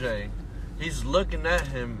for Jay. He's looking at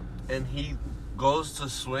him and he goes to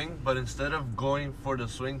swing, but instead of going for the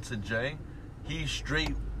swing to Jay, he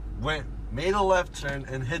straight made a left turn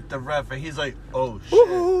and hit the ref, and he's like, "Oh shit!"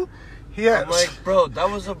 Woo-hoo. Yeah, I'm like, "Bro, that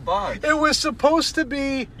was a botch. it was supposed to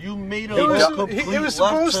be. You made It complete was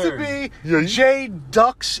supposed left to turn. be Jay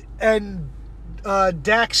ducks and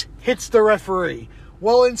Dax hits the referee.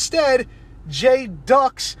 Well, instead, Jay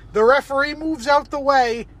ducks, the referee moves out the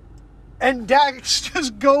way, and Dax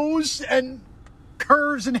just goes and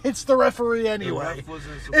curves and hits the referee anyway. ref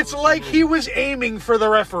wasn't supposed It's to like move. he was aiming for the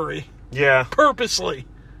referee Yeah. purposely.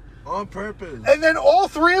 On purpose. And then all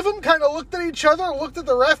three of them kind of looked at each other, looked at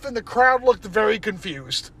the ref, and the crowd looked very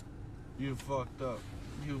confused. You fucked up.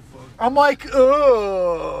 I'm like,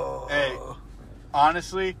 ugh. Hey,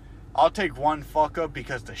 honestly, I'll take one fuck up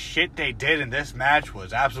because the shit they did in this match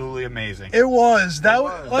was absolutely amazing. It was. That It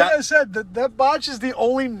was. was. Like I said, that botch is the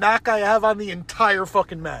only knock I have on the entire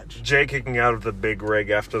fucking match. Jay kicking out of the big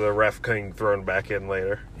rig after the ref getting thrown back in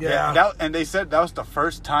later. Yeah. And they said that was the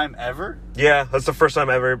first time ever. Yeah, that's the first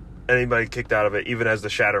time ever anybody kicked out of it, even as the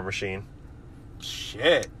Shatter Machine.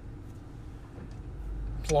 Shit.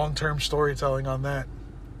 Long-term storytelling on that.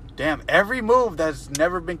 Damn, every move that's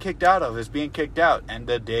never been kicked out of is being kicked out. End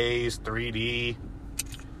of days, 3D.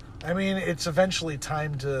 I mean, it's eventually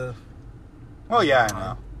time to... Well, yeah, I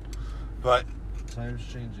know. But Time's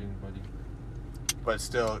changing, buddy.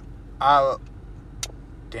 still,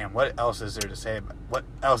 damn, what else is there to say? What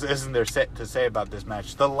else isn't there to say about this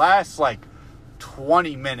match? The last,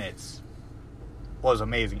 20 minutes was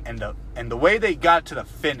amazing. And the way they got to the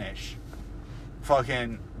finish,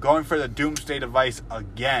 fucking going for the Doomsday Device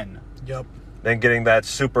again. Yep. Then getting that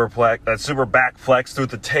super back flex through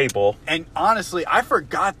the table. And honestly, I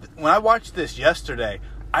forgot, when I watched this yesterday,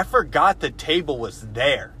 I forgot the table was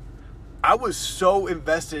there. I was so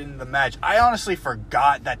invested in the match. I honestly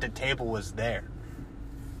forgot that the table was there.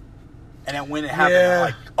 And then when it happened, I'm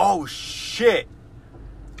like, oh shit.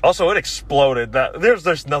 Also, it exploded.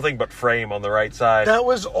 There's nothing but frame on the right side. That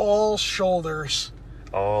was all shoulders.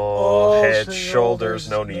 All head, shoulders,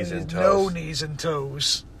 no knees and toes. No knees and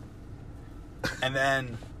toes. And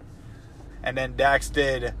then Dax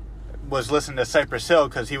was listening to Cypress Hill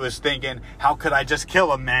because he was thinking, how could I just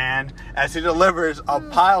kill a man? As he delivers a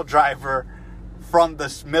pile driver from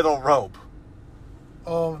the middle rope.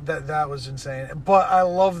 Oh, that was insane. But I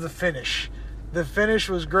love the finish. The finish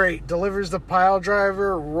was great. Delivers the pile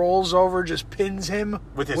driver, rolls over, just pins him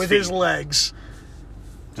with his legs.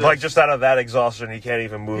 Just out of that exhaustion, he can't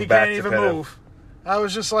even move back to pin him. He can't even move. I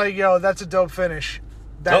was just like, yo, that's a dope finish.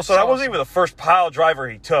 So that wasn't even the first pile driver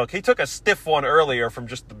he took. He took a stiff one earlier from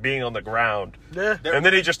just being on the ground. Yeah. And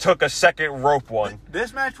then he just took a second rope one.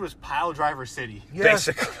 This match was pile driver city. Yeah.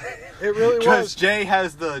 Basically. It really was. Because Jay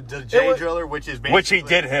has the J driller, which is basically... Which he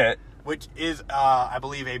did hit. Which is, I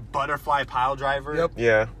believe, a butterfly pile driver. Yep.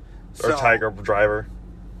 Yeah. Or tiger driver.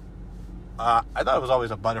 I thought it was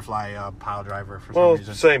always a butterfly pile driver for some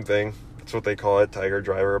reason. Same thing. That's what they call it. Tiger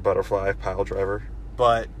driver, butterfly, pile driver.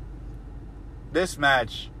 But this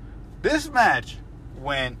match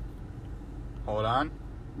went... Hold on.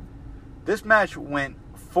 This match went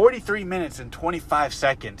 43 minutes and 25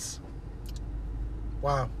 seconds.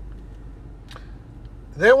 Wow.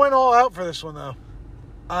 They went all out for this one, though.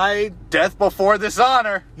 Death before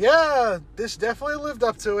dishonor. Yeah, this definitely lived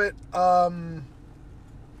up to it.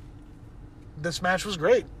 This match was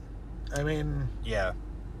great. I mean... Yeah.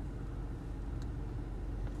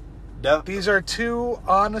 These are two,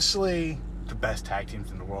 honestly... the best tag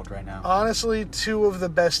teams in the world right now. Honestly, two of the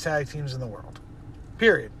best tag teams in the world.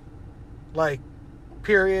 Period.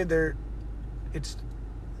 Period. It's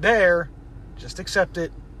there. Just accept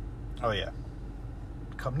it. Oh, yeah.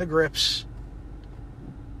 Come to grips.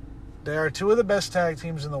 They are two of the best tag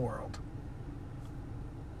teams in the world.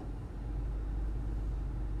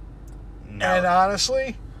 No. And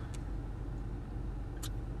honestly,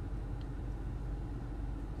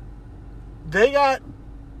 they got...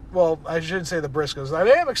 Well, I shouldn't say the Briscoes. I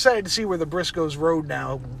am excited to see where the Briscoes road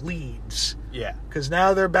now leads. Yeah. Because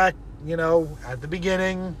now they're back, at the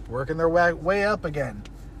beginning, working their way up again.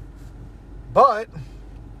 But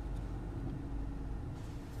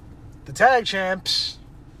the tag champs,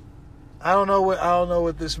 I don't know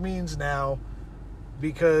what this means now,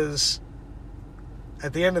 because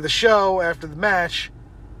at the end of the show, after the match,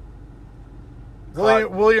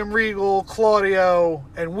 William Regal, Claudio,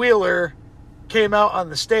 and Wheeler came out on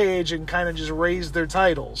the stage and kind of just raised their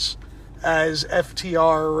titles as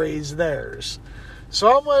FTR raised theirs.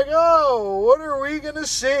 So I'm like, oh, what are we going to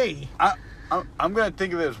see? I'm going to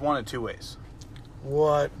think of it as one of two ways.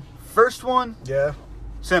 What? First one, Yeah.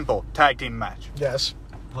 simple, tag team match. Yes.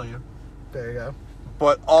 Player. There you go.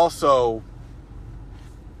 But also,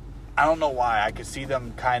 I don't know why, I could see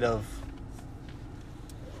them kind of...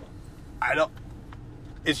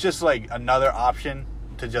 It's just like another option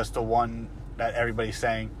to just the one that everybody's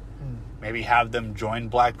saying. Maybe have them join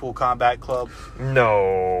Blackpool Combat Club.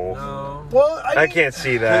 No. Well, I can't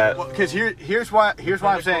see that. Because here's why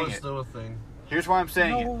I'm saying it. Still a thing. Here's why I'm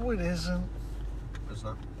saying it. No, it isn't. It's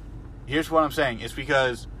not. Here's what I'm saying. It's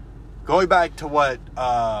because going back to what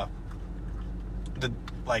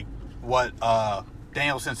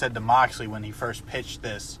Danielson said to Moxley when he first pitched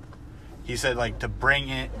this, he said to bring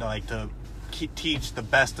in to teach the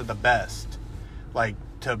best of the best,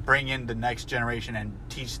 to bring in the next generation and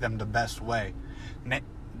teach them the best way.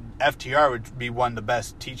 FTR would be one of the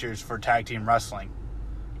best teachers for tag team wrestling,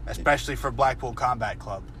 especially for Blackpool Combat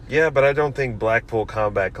Club. Yeah, but I don't think Blackpool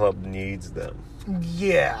Combat Club needs them.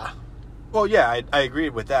 Yeah. Well, yeah, I agree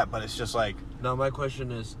with that, but it's just Now my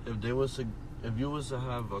question is, if you was to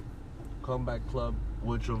have a combat club,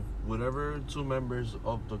 which of whatever two members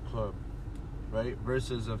of the club, right,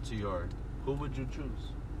 versus FTR, who would you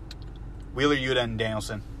choose? Wheeler Yuta and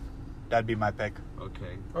Danielson. That'd be my pick.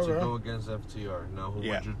 Okay. To go against FTR. Now, who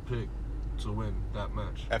would you pick to win that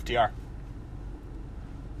match? FTR.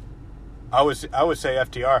 I would say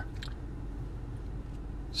FTR.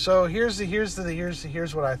 So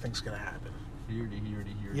here's what I think's gonna happen. Hear ye.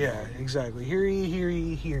 Yeah, exactly. Hear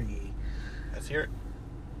ye. Let's hear it.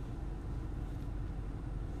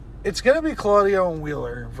 It's going to be Claudio and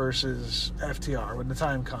Wheeler versus FTR when the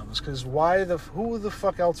time comes. Because who the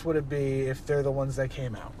fuck else would it be if they're the ones that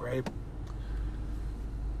came out, right?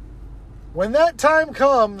 When that time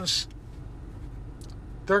comes,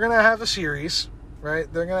 they're going to have a series, right?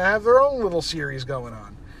 They're going to have their own little series going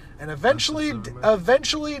on. And eventually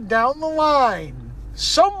down the line,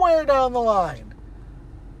 somewhere down the line,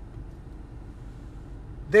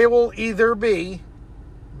 they will either be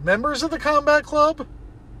members of the Combat Club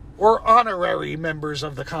or honorary members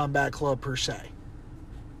of the Combat Club per se.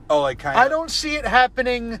 Oh, like kind of. I don't see it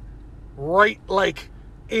happening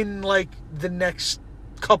in the next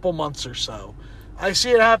couple months or so. I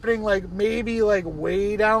see it happening maybe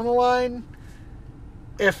way down the line.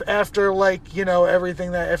 If after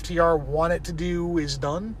everything that FTR wanted to do is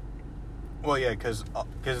done. Well, yeah, because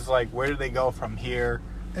it's where do they go from here?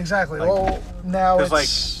 Exactly. Now it's...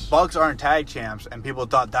 Because, Bucks aren't tag champs, and people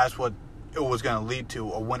thought that's what it was going to lead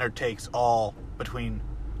to, a winner takes all between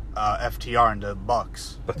FTR and the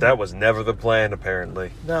Bucks. But that was never the plan,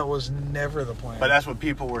 apparently. That was never the plan. But that's what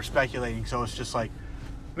people were speculating, so it's just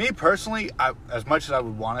me personally, as much as I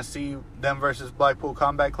would want to see them versus Blackpool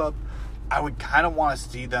Combat Club, I would kind of want to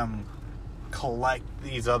see them collect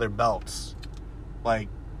these other belts.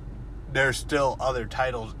 There's still other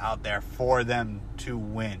titles out there for them to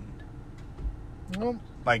win. Well,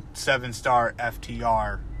 7-star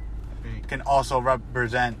FTR can also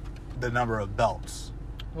represent the number of belts.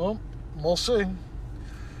 Well, we'll see.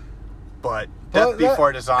 But Death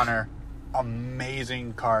Before Dishonor,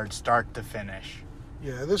 amazing card, start to finish.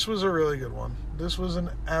 Yeah, this was a really good one. This was an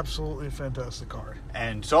absolutely fantastic card.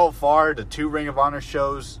 And so far, the 2 Ring of Honor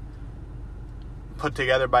shows put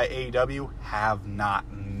together by AEW have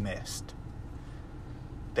not missed.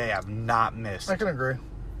 They have not missed. I can agree.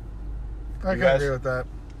 I can agree with that.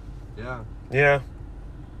 Yeah. Yeah.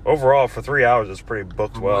 Overall, for 3 hours, it's pretty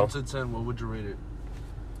booked From well. 1 to 10, what would you rate it?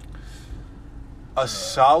 A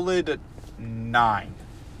solid 9.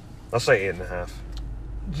 I'll say 8.5.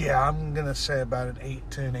 Yeah, I'm going to say about an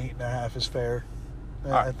 8 to an 8.5 is fair.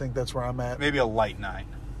 I think that's where I'm at. Maybe a light 9.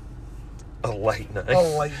 A light 9. A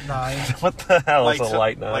light 9. What the hell is a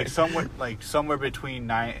light 9? Somewhere between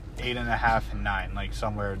 8.5 and 9,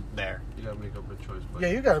 somewhere there. You gotta make up a choice. Buddy.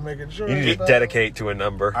 Yeah, you got to make a choice. You need to dedicate to a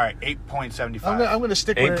number. All right, 8.75. I'm going to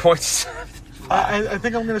stick with 8.7. I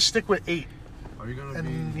think I'm going to stick with 8. Are you gonna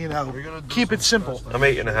And, keep it simple. I'm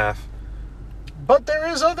 8.5. But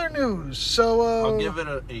there is other news, so... I'll give it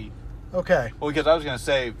an 8. Okay. Well, because I was going to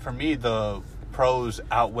say, for me, the pros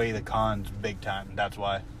outweigh the cons big time. That's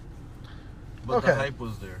why. But the hype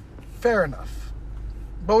was there. Fair enough.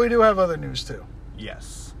 But we do have other news, too.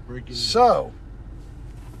 Yes. Breaking news. So,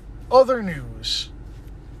 other news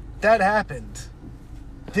that happened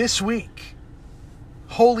this week.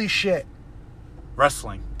 Holy shit.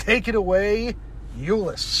 Wrestling. Take it away,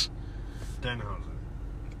 Euless. Danhausen.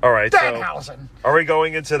 All right, Danhausen. so are we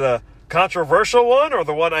going into the controversial one or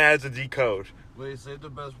the one I had to decode? Wait, save the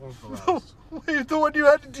best one for last. Wait, the one you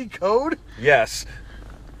had to decode? Yes.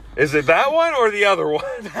 Is it that one or the other one?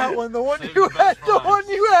 That one, the one Save you the had, best the for one last.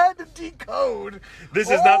 you had to decode. This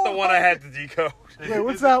is not the one I had to decode. Wait,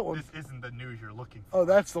 what's that one? This isn't the news you're looking for. Oh,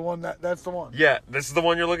 that's the one. That's the one. Yeah, this is the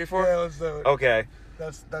one you're looking for? Yeah, let's do it. Okay.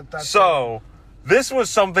 That's So, this was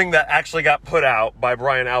something that actually got put out by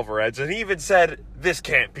Brian Alvarez, and he even said, this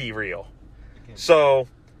can't be real. So,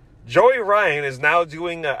 Joey Ryan is now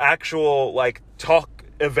doing an actual, talk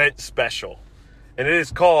event special. And it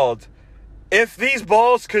is called, If These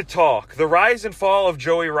Balls Could Talk, The Rise and Fall of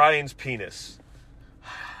Joey Ryan's Penis.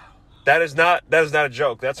 That is not a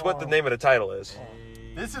joke. That's what the name of the title is.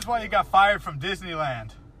 This is why you got fired from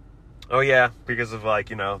Disneyland. Oh, yeah, because of,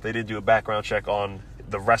 they didn't do a background check on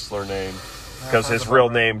the wrestler name. Because his real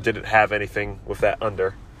name didn't have anything with that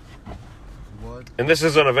under. What? And this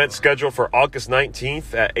is an event scheduled for August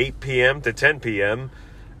 19th at 8 p.m. to 10 p.m.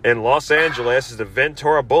 in Los Angeles at the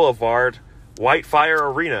Ventura Boulevard Whitefire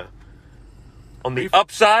Arena. On the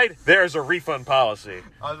upside, there's a refund policy.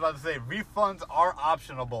 I was about to say, refunds are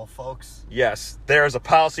optionable, folks. Yes, there is a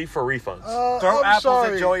policy for refunds. Throw I'm apples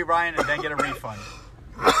sorry. at Joey Ryan and then get a refund.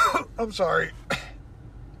 I'm sorry.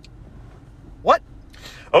 What?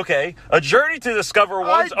 Okay, a journey to discover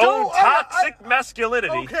one's own toxic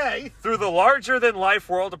masculinity Okay. through the larger-than-life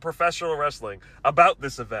world of professional wrestling. About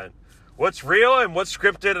this event. What's real and what's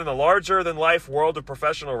scripted in the larger-than-life world of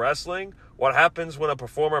professional wrestling? What happens when a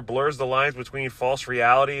performer blurs the lines between false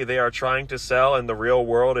reality they are trying to sell and the real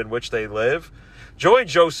world in which they live? Join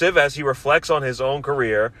Joseph as he reflects on his own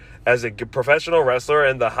career as a professional wrestler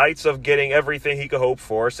and the heights of getting everything he could hope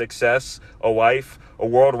for, success, a wife, a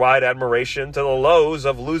worldwide admiration, to the lows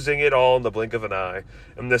of losing it all in the blink of an eye.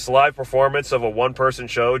 In this live performance of a one-person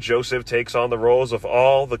show, Joseph takes on the roles of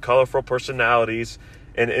all the colorful personalities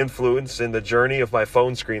and influence in the journey of my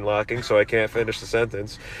phone screen locking, so I can't finish the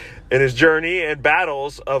sentence, in his journey and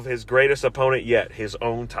battles of his greatest opponent yet, his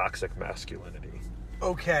own toxic masculinity.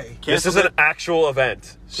 Okay. This is an actual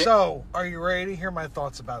event. So, are you ready to hear my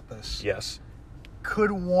thoughts about this? Yes.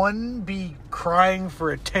 Could one be crying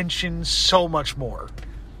for attention so much more?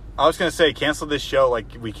 I was going to say, cancel this show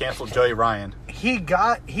like we canceled Joey Ryan. Think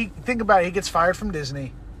about it, he gets fired from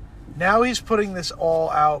Disney. Now he's putting this all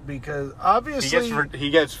out because obviously... He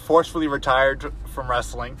gets forcefully retired from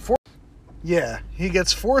wrestling. He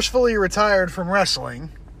gets forcefully retired from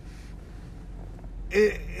wrestling.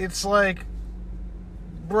 It's like,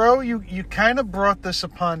 bro, you kind of brought this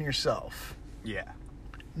upon yourself. Yeah.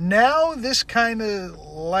 Now this kind of,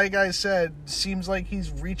 like I said, seems like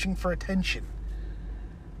he's reaching for attention.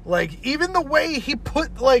 Like, even the way he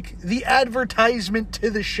put, like, the advertisement to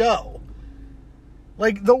the show.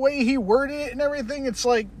 Like, the way he worded it and everything, it's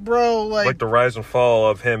like, bro, like the rise and fall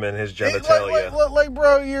of him and his genitalia. Like,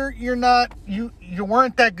 bro, you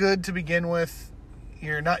weren't that good to begin with.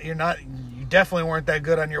 You definitely weren't that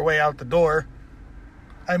good on your way out the door.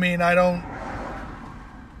 I mean,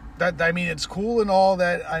 it's cool and all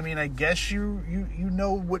that. I mean, I guess you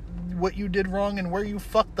know what you did wrong and where you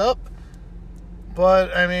fucked up.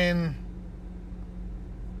 But, I mean,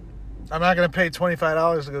 I'm not going to pay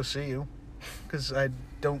 $25 to go see you. Because I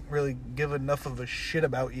don't really give enough of a shit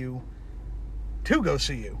about you to go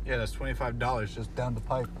see you. Yeah, that's $25 just down the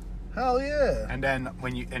pipe. Hell yeah. And then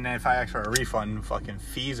if I ask for a refund, fucking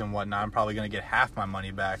fees and whatnot, I'm probably gonna get half my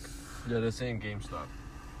money back. Yeah, this ain't GameStop.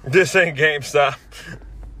 This ain't GameStop.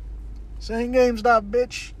 This ain't GameStop,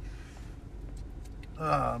 bitch.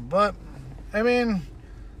 But, I mean,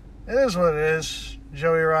 it is what it is.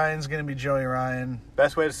 Joey Ryan's gonna be Joey Ryan.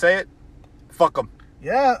 Best way to say it, fuck him.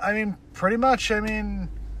 Yeah, I mean, pretty much. I mean,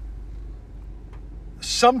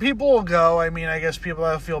 some people will go. I mean, I guess people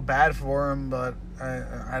will feel bad for him, but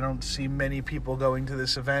I don't see many people going to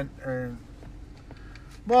this event.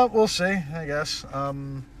 Well, we'll see, I guess. Yeah,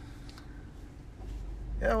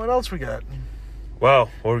 what else we got? Well,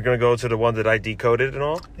 we're going to go to the one that I decoded and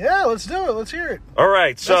all? Yeah, let's do it. Let's hear it. All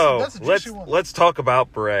right, so that's a juicy one. let's talk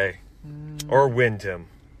about Bray or Wyndham.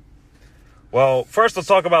 Well, first let's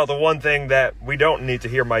talk about the one thing that we don't need to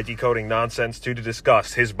hear my decoding nonsense to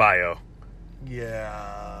discuss, his bio.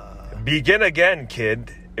 Yeah. Begin again,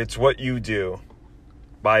 kid. It's what you do.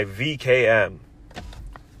 By VKM.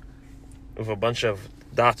 With a bunch of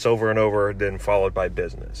dots over and over, then followed by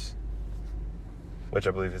business. Which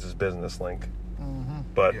I believe is his business link. Mm-hmm.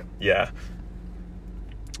 But, yeah.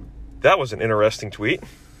 That was an interesting tweet.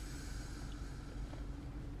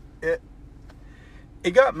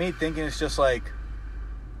 It got me thinking. It's just like,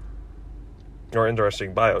 or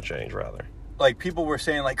interesting bio change, rather. Like, people were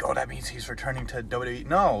saying, like, oh, that means he's returning to WWE.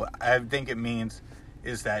 No, I think it means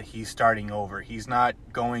is that he's starting over. He's not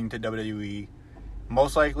going to WWE.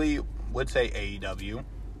 Most likely, would say AEW.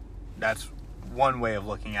 That's one way of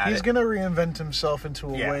looking at it. He's going to reinvent himself into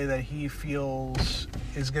a way that he feels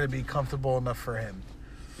is going to be comfortable enough for him.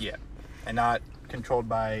 Yeah. And not controlled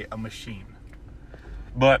by a machine.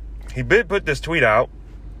 But he did put this tweet out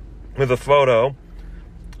with a photo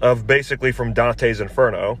of basically from Dante's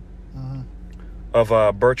Inferno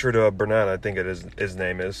of Bertrand Bernard, I think his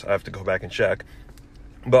name is. I have to go back and check.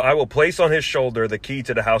 But I will place on his shoulder the key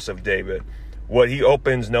to the house of David. What he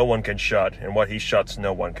opens, no one can shut, and what he shuts,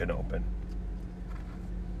 no one can open.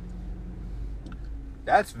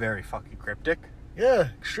 That's very fucking cryptic. Yeah,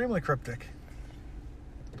 extremely cryptic.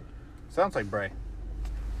 Sounds like Bray.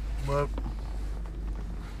 But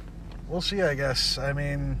we'll see, I guess. I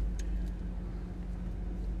mean,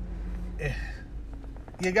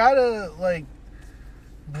 you gotta, like,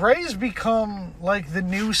 Bray's become, like, the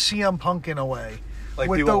new CM Punk in a way. Like,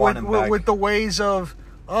 with people want him back. With the ways of,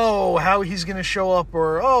 oh, how he's gonna show up,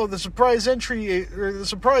 or, oh, the surprise entry, or the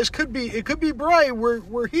surprise could be Bray,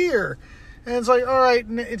 we're here. And it's like, all right,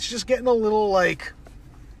 and it's just getting a little, like,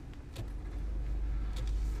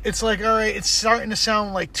 it's like, all right, it's starting to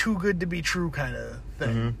sound like too good to be true kind of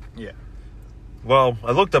thing. Mm-hmm. Yeah. Well,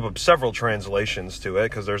 I looked up several translations to it,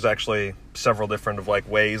 because there's actually several different like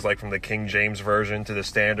ways, like from the King James version to the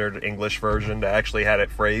standard English version that actually had it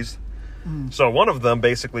phrased. So one of them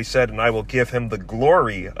basically said, and I will give him the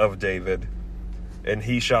glory of David. and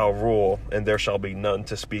he shall rule, and there shall be none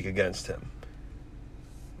to speak against him.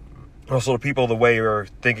 Also, the people, the way you're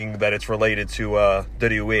thinking that it's related to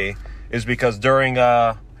WWE is because during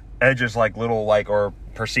Edge's like little like or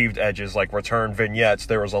perceived Edge's like return vignettes,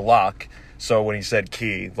 there was a lock. So when he said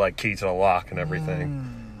key, like key to the lock and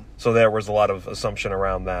everything. So there was a lot of assumption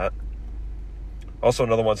around that. Also,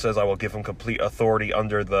 another one says, I will give him complete authority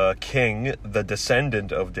under the king, the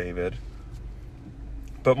descendant of David.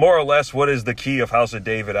 But more or less, what does the key of House of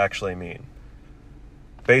David actually mean?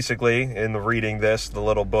 Basically, in the reading this, the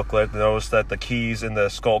little booklet, notice that the keys in the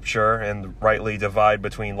sculpture and rightly divide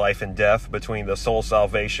between life and death, between the soul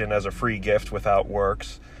salvation as a free gift without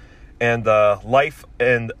works, and the life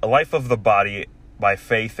of the body by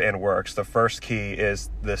faith and works. The first key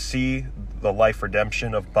is the life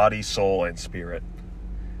redemption of body, soul, and spirit.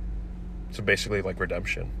 So basically, like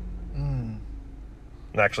redemption, and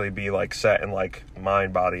actually be like set in like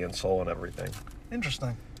mind, body, and soul, and everything.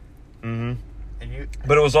 Interesting. Mm-hmm.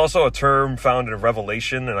 But it was also a term found in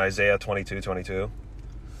Revelation in Isaiah 22:22.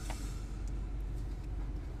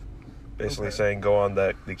 Basically saying, go on,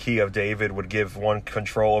 that the key of David would give one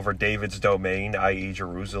control over David's domain, i.e.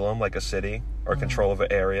 Jerusalem, like a city, or control of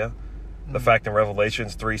an area. The fact in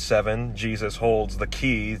Revelations 3:7, Jesus holds the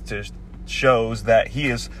key to shows that he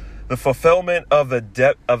is the fulfillment of the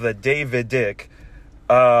Davidic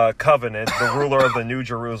covenant, the ruler of the New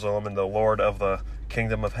Jerusalem, and the Lord of the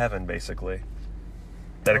kingdom of heaven, basically.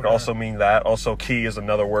 That it could also mean that. Also, key is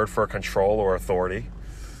another word for control or authority.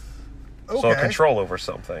 So control over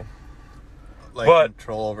something. Like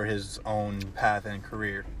control over his own path and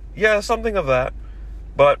career. Yeah, something of that.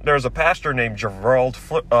 But there's a pastor named Gerald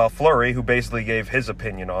Fleury who basically gave his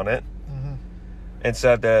opinion on it. And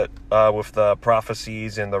said that with the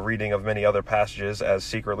prophecies and the reading of many other passages as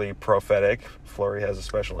secretly prophetic, Fleury has a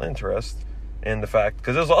special interest in the fact,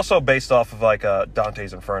 because it was also based off of like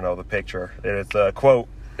Dante's Inferno, the picture. And the quote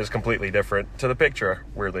is completely different to the picture,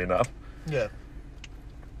 weirdly enough. Yeah.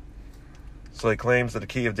 So he claims that the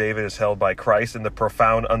key of David is held by Christ in the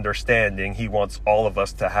profound understanding he wants all of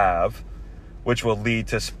us to have, which will lead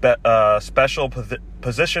to special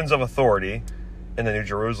positions of authority in the New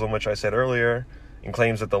Jerusalem, which I said earlier, and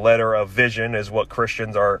claims that the letter of vision is what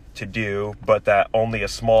Christians are to do, but that only a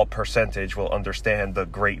small percentage will understand the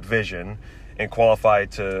great vision and qualify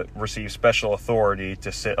to receive special authority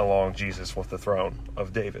to sit along Jesus with the throne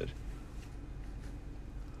of David.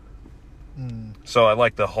 So I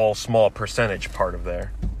like the whole small percentage part of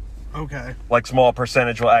there. Okay. Like small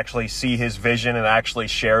percentage will actually see his vision and actually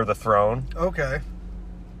share the throne. Okay.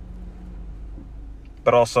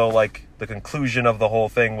 But also, like, the conclusion of the whole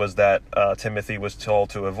thing was that Timothy was told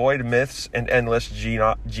to avoid myths and endless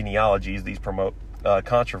genealogies. These promote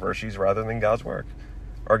controversies rather than God's work.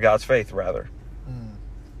 Or God's faith, rather.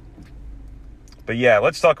 But yeah,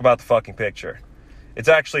 let's talk about the fucking picture. It's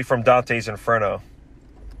actually from Dante's Inferno.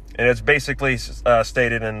 And it's basically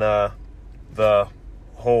stated in the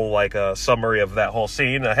whole, like, summary of that whole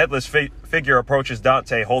scene. A headless figure approaches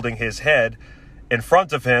Dante holding his head in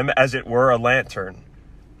front of him as it were a lantern.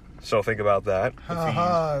 So think about that.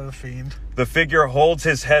 The fiend. The figure holds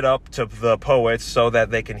his head up to the poets so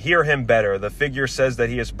that they can hear him better. The figure says that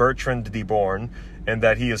he is Bertrand de Born and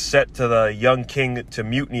that he is set to the young king to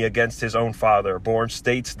mutiny against his own father. Born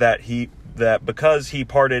states that because he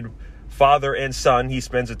parted father and son, he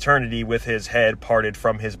spends eternity with his head parted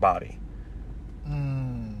from his body.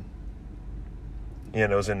 It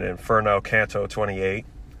was in Inferno, Canto 28.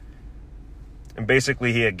 And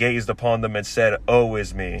basically he had gazed upon them and said, "Oh,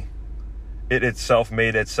 is me. It itself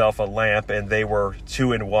made itself a lamp, and they were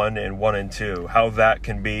 2 in 1 and 1 in 2. How that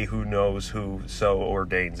can be, who knows who so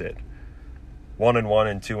ordains it." 1 in 1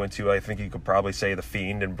 and 2 in 2, I think you could probably say the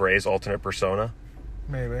Fiend and Bray's alternate persona.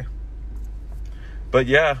 Maybe. But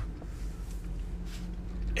yeah,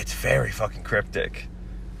 it's very fucking cryptic.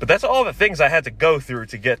 But that's all the things I had to go through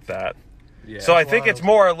to get that. Yeah, so I think it's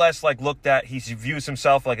more or less like looked at, he views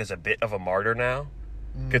himself like as a bit of a martyr now,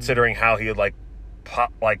 considering how he had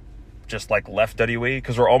just left WWE,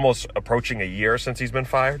 because we're almost approaching a year since he's been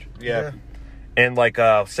fired. Yeah. And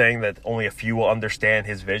saying that only a few will understand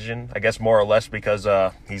his vision, I guess more or less because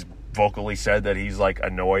he's vocally said that he's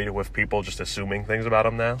annoyed with people just assuming things about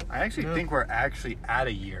him now. I actually think we're actually at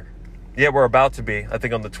a year. Yeah, we're about to be. I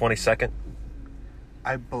think on the 22nd.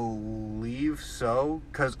 I believe so,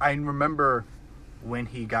 because I remember when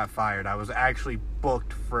he got fired, I was actually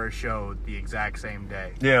booked for a show the exact same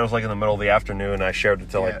day. Yeah, it was in the middle of the afternoon, and I shared it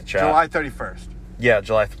to the chat. July 31st. Yeah,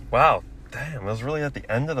 Wow, damn, it was really at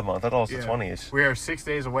the end of the month. I thought it was the 20th. We are 6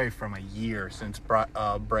 days away from a year since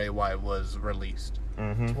Bray Wyatt was released.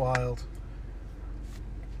 It's wild.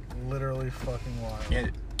 literally fucking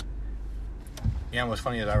wild. Yeah, what's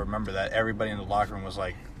funny is I remember that everybody in the locker room was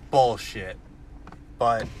like, bullshit.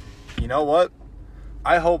 But, you know what?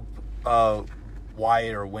 I hope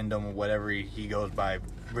Wyatt or Wyndham or whatever he goes by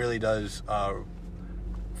really does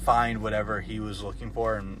find whatever he was looking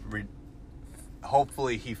for, and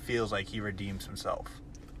hopefully he feels like he redeems himself.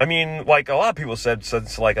 I mean, like, a lot of people said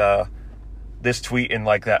since, like, this tweet and,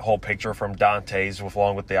 like, that whole picture from Dante's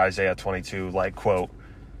along with the Isaiah 22, like, quote,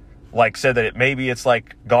 like, said that maybe it's,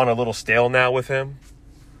 like, gone a little stale now with him.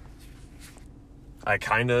 I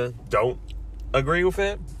kind of don't agree with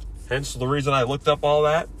it. Hence the reason I looked up all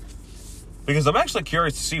that. Because I'm actually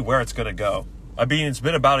curious to see where it's going to go. I mean, it's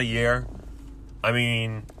been about a year. I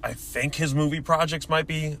mean, I think his movie projects might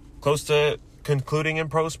be close to concluding in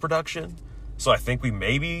post-production. So I think we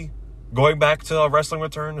may be going back to a wrestling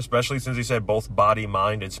return, especially since he said both body,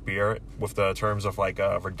 mind, and spirit with the terms of, like,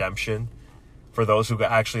 redemption for those who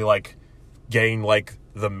actually, like, gain, like,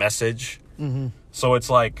 the message. Mm-hmm. So it's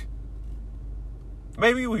like,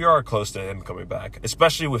 maybe we are close to him coming back,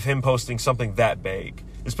 especially with him posting something that big,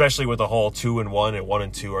 especially with the whole 2 and 1 and 1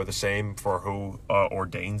 and 2 are the same for who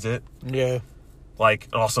ordains it. Yeah. Like,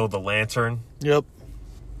 also the lantern. Yep.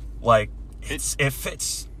 Like, it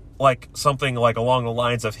fits, like, something, like, along the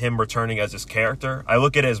lines of him returning as his character. I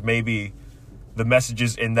look at it as maybe the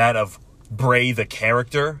messages in that of Bray, the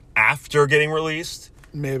character, after getting released.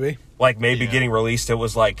 Maybe. Like, maybe getting released, it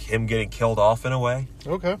was, like, him getting killed off in a way.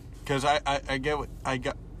 Okay. Because I get what I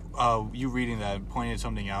got. You reading that pointed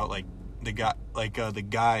something out. Like the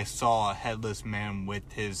guy saw a headless man with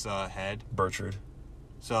his head. Bertrand.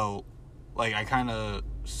 So, like, I kind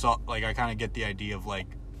of get the idea of, like,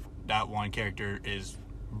 that one character is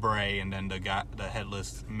Bray, and then the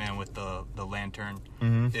headless man with the lantern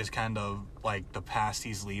is kind of like the past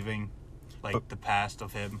he's leaving, like the past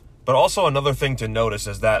of him. But also another thing to notice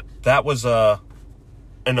is that was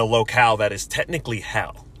in a locale that is technically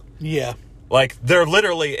hell. Yeah. Like, they're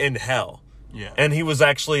literally in hell. Yeah. And he was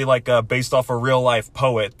actually, like, based off a real-life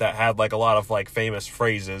poet that had, like, a lot of, like, famous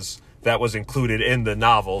phrases that was included in the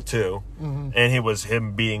novel, too. Mm-hmm. And it was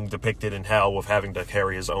him being depicted in hell with having to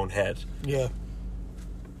carry his own head. Yeah.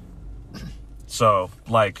 So,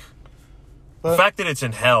 like, the fact that it's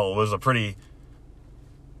in hell was a pretty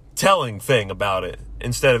telling thing about it,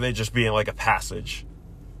 instead of it just being, like, a passage.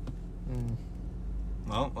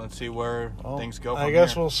 Well, let's see where things go from I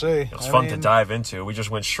guess here. we'll see. It's fun to dive into. We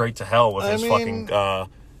just went straight to hell with his fucking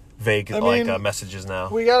vague messages now.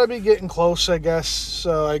 We gotta be getting close, I guess.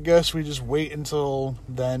 So I guess we just wait until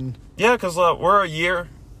then. Yeah, because we're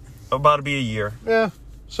about to be a year. Yeah.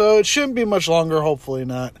 So it shouldn't be much longer, hopefully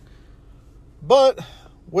not. But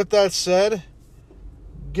with that said,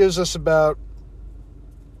 gives us about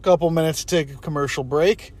a couple minutes to take a commercial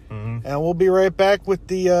break. Mm-hmm. And we'll be right back with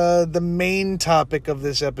the main topic of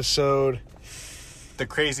this episode. The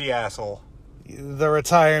crazy asshole. The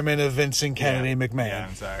retirement of Vincent Kennedy McMahon. Yeah,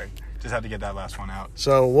 I'm sorry. Just had to get that last one out.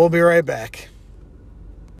 So we'll be right back.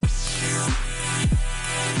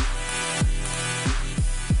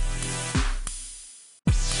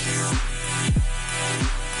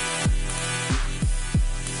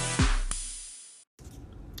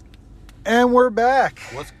 And we're back.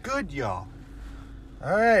 What's good, y'all?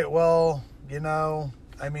 All right, well,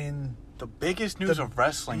 I mean... The biggest news of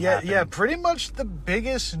wrestling happened. Yeah, pretty much the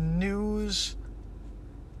biggest news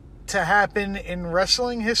to happen in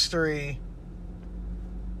wrestling history.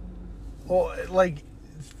 Well, like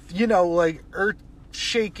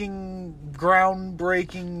earth-shaking,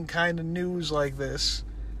 groundbreaking kind of news like this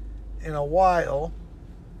in a while.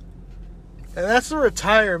 And that's the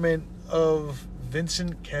retirement of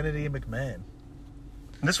Vincent Kennedy McMahon.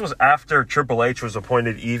 This was after Triple H was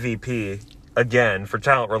appointed EVP again for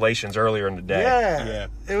talent relations earlier in the day. Yeah.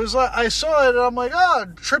 It was like, I saw it and I'm like,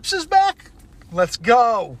 Trips is back? Let's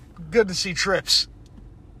go. Good to see Trips.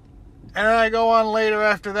 And then I go on later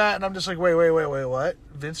after that and I'm just like, wait, what?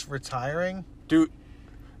 Vince retiring? Dude,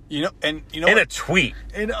 in a tweet.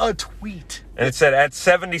 In a tweet. And it said, at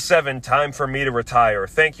 77, time for me to retire.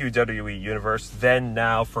 Thank you, WWE Universe. Then,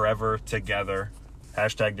 now, forever, together.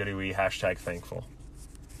 Hashtag WWE, hashtag thankful.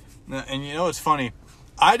 And it's funny.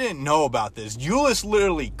 I didn't know about this. Julius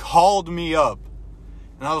literally called me up.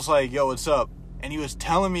 And I was like, yo, what's up? And he was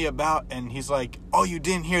telling me about, and he's like, oh, you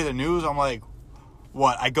didn't hear the news? I'm like,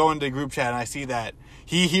 what? I go into the group chat and I see that.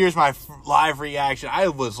 He hears my live reaction. I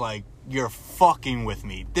was like, you're fucking with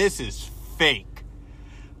me. This is fake.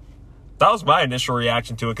 That was my initial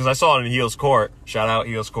reaction to it, because I saw it in Heels Court. Shout out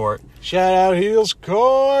Heels Court. Shout out Heels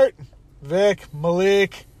Court. Vic,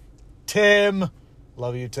 Malik, Tim.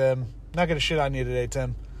 Love you, Tim. Not going to shit on you today,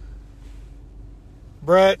 Tim.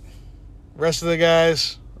 Brett, rest of the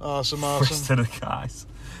guys, awesome. Rest of the guys.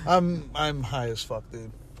 I'm high as fuck,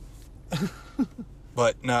 dude.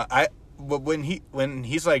 But no, when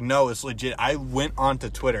he's like, no, it's legit. I went onto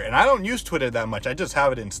Twitter, and I don't use Twitter that much. I just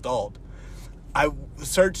have it installed. I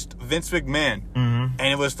searched Vince McMahon, and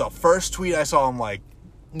it was the first tweet I saw. I'm like,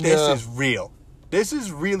 this is real. This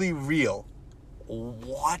is really real.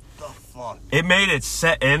 What the fuck? It made it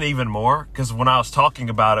set in even more, because when I was talking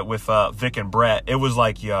about it with Vic and Brett, it was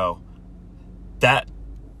like, yo,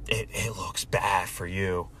 it looks bad for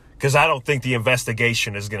you, because I don't think the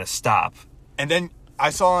investigation is going to stop. And then I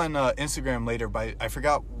saw on Instagram later by, I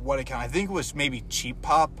forgot what account. I think it was maybe Cheap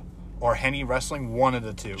Pop or Henny Wrestling, one of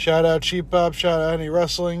the two. Shout out Cheap Pop, shout out Henny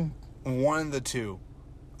Wrestling. One of the two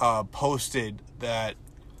posted that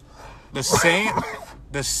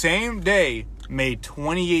the same day made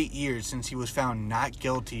 28 years since he was found not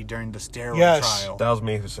guilty during the steroid trial. That was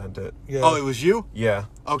me who sent it. Yeah. Oh, it was you? Yeah.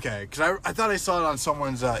 Okay, because I thought I saw it on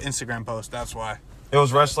someone's Instagram post. That's why. It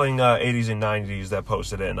was Wrestling 80s and 90s that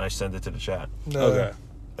posted it, and I sent it to the chat. Okay.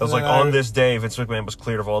 It was like, on this day, Vince McMahon was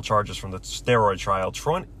cleared of all charges from the steroid trial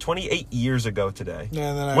 28 years ago today.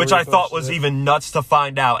 Yeah, and then which I thought was even nuts to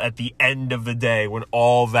find out at the end of the day when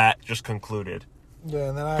all that just concluded. Yeah,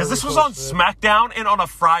 and then because this was on SmackDown and on a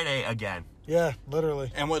Friday again. Yeah,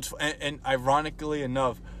 literally. And ironically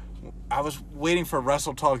enough, I was waiting for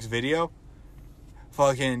Wrestle Talk's video.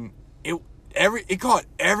 Fucking it caught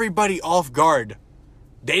everybody off guard.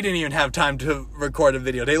 They didn't even have time to record a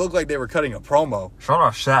video. They looked like they were cutting a promo. Sean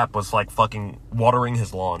Sapp was like fucking watering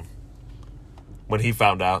his lawn when he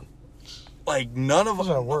found out. Like none of us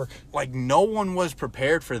at work. Like no one was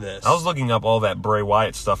prepared for this. I was looking up all that Bray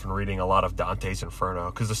Wyatt stuff and reading a lot of Dante's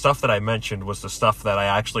Inferno, because the stuff that I mentioned was the stuff that I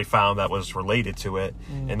actually found that was related to it,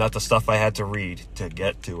 and not the stuff I had to read to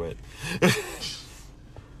get to it.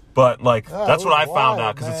 But like that's what I found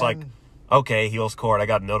out, because it's like, okay, Heels Court, I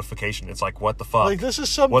got a notification. It's like, what the fuck? Like, this is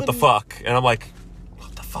something... What the fuck? And I'm like,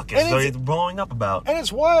 what the fuck is they blowing up about? And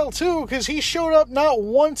it's wild, too, because he showed up not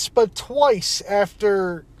once, but twice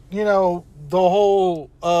after, the whole...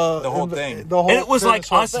 the whole thing. And it was like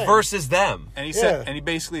us versus them. And he said, and he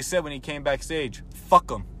basically said when he came backstage, fuck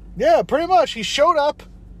him. Yeah, pretty much. He showed up,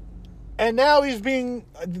 and now he's being...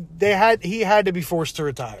 He had to be forced to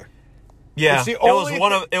retire. Yeah, it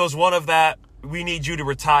was one of that... We need you to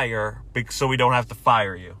retire so we don't have to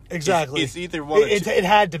fire you. Exactly. It's either one or two. It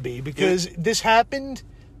had to be, because this happened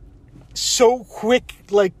so quick,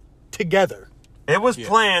 like, together. It was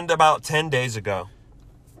planned about 10 days ago.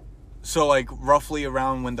 So, like, roughly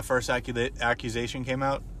around when the first accusation came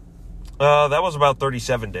out? That was about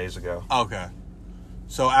 37 days ago. Okay.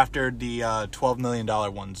 So after the $12 million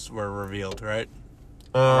ones were revealed, right?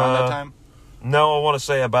 Around that time? No, I want to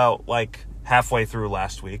say about, like, halfway through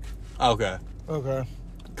last week. Okay.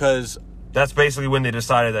 Because... That's basically when they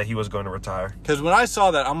decided that he was going to retire. Because when I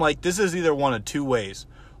saw that, I'm like, this is either one of two ways.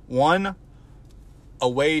 One, a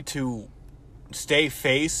way to save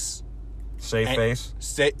face. Save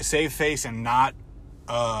face and not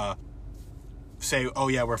say, oh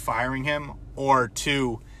yeah, we're firing him. Or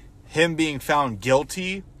two, him being found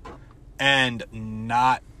guilty and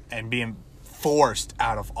being forced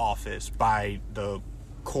out of office by the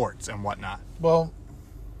courts and whatnot. Well...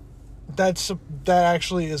 That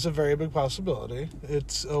actually is a very big possibility.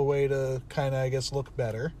 It's a way to kind of, I guess, look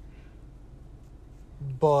better.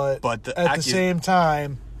 But at the same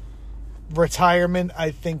time, retirement,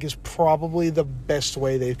 I think, is probably the best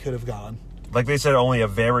way they could have gone. Like they said, only a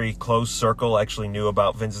very close circle actually knew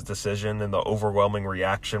about Vince's decision, and the overwhelming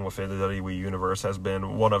reaction within the WWE Universe has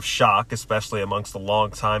been one of shock, especially amongst the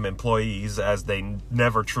longtime employees, as they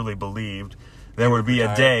never truly believed there would be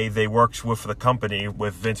a day they worked with the company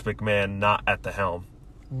with Vince McMahon not at the helm.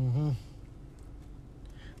 Mm-hmm.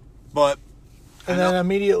 But... And then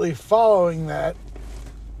immediately following that,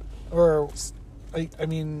 I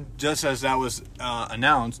mean... Just as that was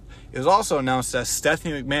announced, it was also announced that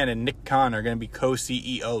Stephanie McMahon and Nick Khan are going to be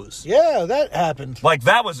co-CEOs. Yeah, that happened. Like,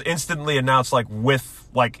 that was instantly announced, like, with,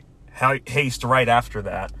 like, haste right after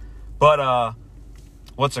that. But,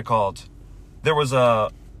 what's it called? There was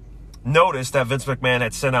a... notice that Vince McMahon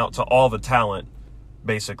had sent out to all the talent,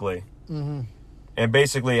 basically. Mm-hmm. And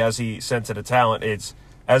basically, as he sent to the talent, it's,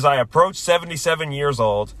 as I approach 77 years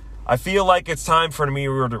old, I feel like it's time for me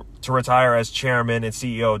to retire as chairman and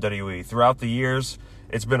CEO of WWE. Throughout the years,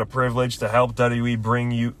 it's been a privilege to help WWE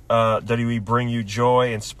bring you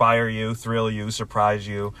joy, inspire you, thrill you, surprise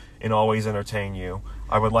you, and always entertain you.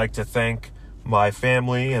 I would like to thank my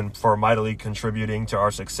family and for mightily contributing to our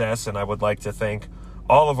success, and I would like to thank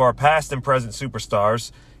all of our past and present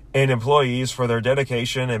superstars. and employees for their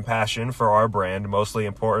dedication and passion for our brand. Most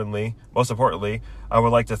importantly, I would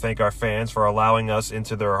like to thank our fans for allowing us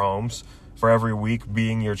into their homes for every week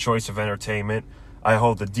being your choice of entertainment. I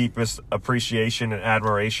hold the deepest appreciation and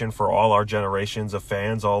admiration for all our generations of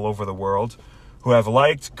fans all over the world who have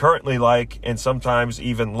liked, currently like, and sometimes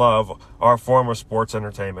even love our form of sports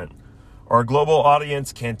entertainment. Our global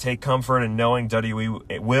audience can take comfort in knowing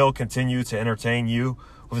WWE will continue to entertain you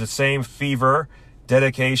with the same fever,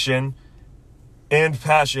 dedication, and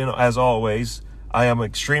passion as always. I am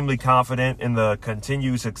extremely confident in the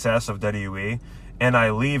continued success of WWE, and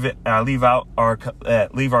I leave our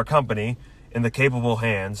company in the capable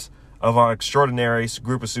hands of our extraordinary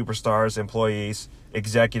group of superstars, employees,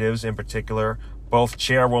 executives in particular, both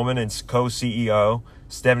chairwoman and co-CEO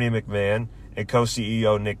Stephanie McMahon and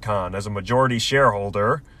co-CEO Nick Khan. As a majority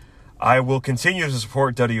shareholder, I will continue to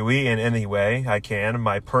support WWE in any way I can.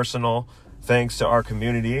 My personal thanks to our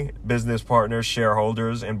community, business partners,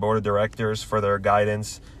 shareholders, and board of directors for their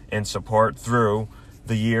guidance and support through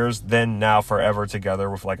the years, then, now, forever together,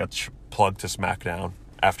 with like a plug to SmackDown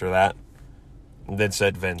after that. And then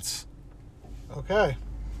said Vince. Okay.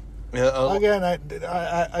 Yeah,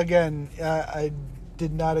 I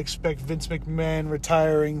did not expect Vince McMahon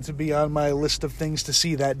retiring to be on my list of things to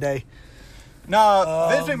see that day. No,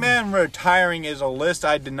 Vince McMahon retiring is a list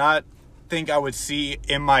I did not think I would see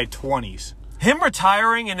in my 20s. Him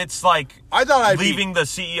retiring, and it's like I thought leaving the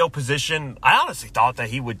CEO position. I honestly thought that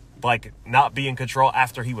he would like not be in control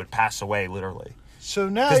after he would pass away, literally. So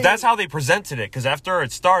now, because that's how they presented it. Because after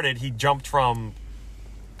it started, he jumped from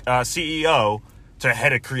CEO to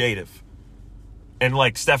head of creative, and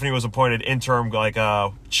like Stephanie was appointed interim like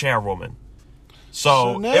chairwoman.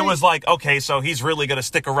 So now it was like, okay, so he's really gonna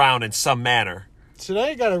stick around in some manner. So now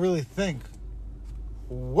you got to really think.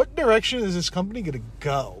 What direction is this company going to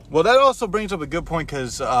go? Well, that also brings up a good point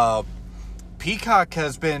because Peacock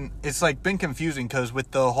has been confusing because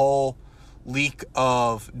with the whole leak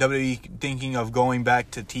of WWE thinking of going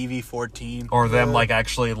back to TV 14. Or them like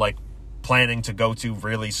actually like planning to go to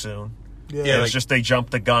really soon. Yeah, it's just they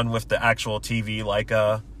jumped the gun with the actual TV like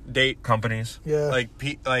date companies. Yeah.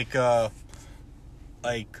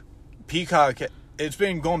 Like Peacock, it's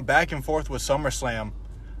been going back and forth with SummerSlam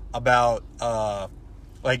about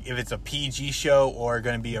like if it's a PG show or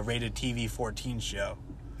going to be a rated TV 14 show.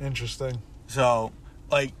 Interesting. So,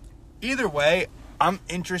 like, either way, I'm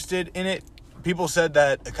interested in it. People said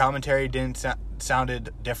that the commentary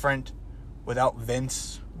sounded different without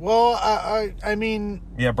Vince. Well, I mean...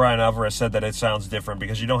 Yeah, Brian Alvarez said that it sounds different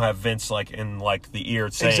because you don't have Vince, like, in, like, the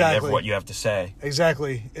ear saying what you have to say.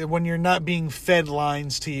 Exactly. When you're not being fed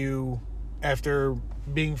lines to you after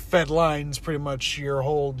being fed lines pretty much your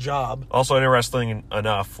whole job. Also interesting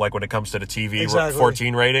enough, like, when it comes to the TV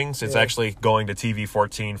 14 ratings, it's actually going to TV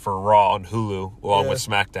 14 for Raw on Hulu, along with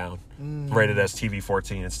SmackDown, rated as TV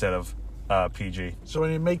 14 instead of PG. So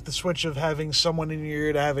when you make the switch of having someone in your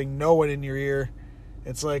ear to having no one in your ear...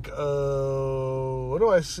 It's like, what do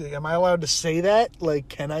I say? Am I allowed to say that? Like,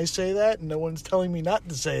 can I say that? No one's telling me not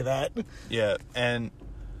to say that. Yeah, and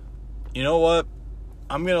you know what?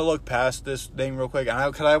 I'm going to look past this thing real quick.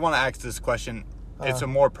 Because I want to ask this question. It's a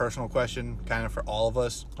more personal question, kind of for all of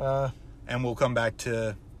us. And we'll come back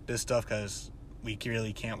to this stuff because we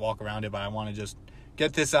really can't walk around it. But I want to just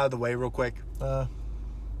get this out of the way real quick.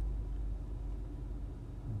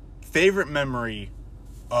 Favorite memory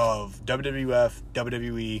of WWF,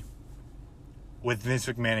 WWE with Vince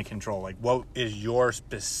McMahon in control? Like, what is your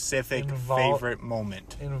specific favorite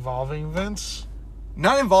moment involving Vince?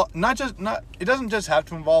 It doesn't just have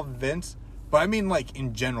to involve Vince, but I mean like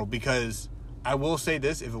in general, because I will say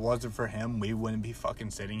this, if it wasn't for him, we wouldn't be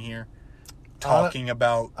fucking sitting here talking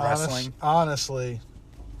about wrestling. Honestly,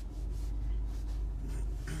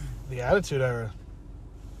 the Attitude Era.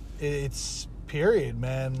 It's period,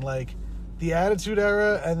 man. Like, the Attitude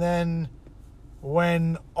Era, and then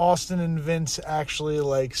when Austin and Vince actually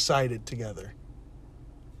like sided together,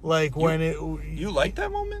 like when you like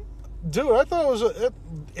that moment, dude. I thought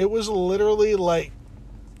it was literally like,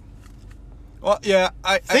 well, yeah.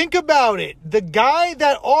 Think about it. The guy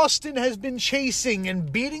that Austin has been chasing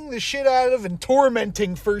and beating the shit out of and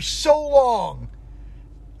tormenting for so long,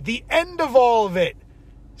 the end of all of it,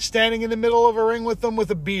 standing in the middle of a ring with them with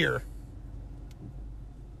a beer.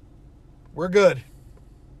 We're good.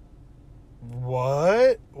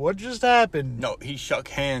 What? What just happened? No, he shook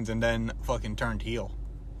hands and then fucking turned heel.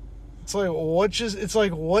 It's like what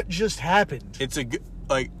just happened? It's a good,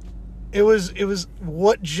 like, it was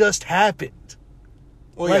what just happened.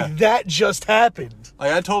 Well, like, yeah. that just happened.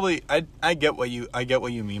 Like, I get what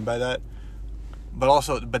you mean by that.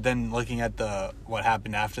 But then looking at what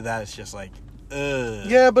happened after that, it's just like, ugh.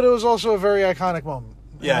 Yeah, but it was also a very iconic moment.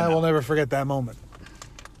 Yeah, and I will never forget that moment.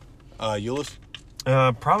 Eulis?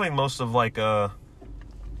 Probably most of like I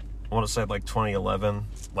want to say like 2011,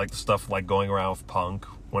 like the stuff like going around with Punk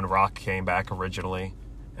when Rock came back originally,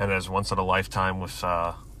 and there's Once in a Lifetime with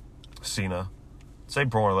Cena. I'd say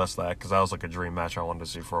more or less that because that was like a dream match I wanted to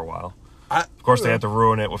see for a while. Of course, they had to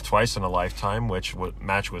ruin it with Twice in a Lifetime, which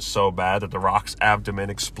match was so bad that The Rock's abdomen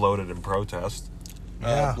exploded in protest.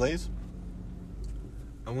 Yeah. Blaze?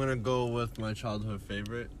 I'm going to go with my childhood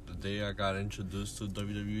favorite, the day I got introduced to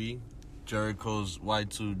WWE. Jericho's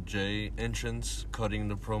Y2J entrance, cutting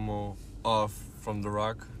the promo off from The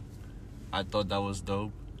Rock. I thought that was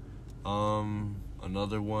dope.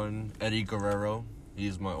 Another one, Eddie Guerrero.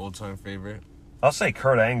 He's my all-time favorite. I'll say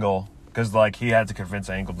Kurt Angle, because like he had to convince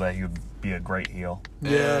Angle that he would be a great heel.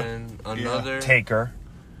 Yeah. And another... Taker.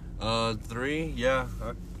 3, yeah.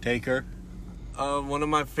 Taker. One of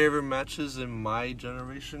my favorite matches in my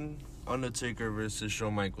generation, Undertaker versus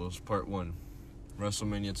Shawn Michaels, Part 1.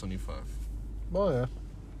 WrestleMania 25. Oh, yeah.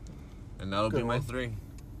 And that'll be Good my one. 3.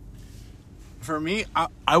 For me,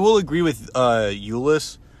 I will agree with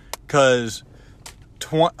Eulis, because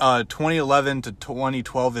 2011 to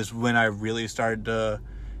 2012 is when I really started to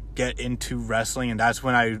get into wrestling, and that's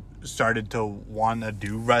when I started to want to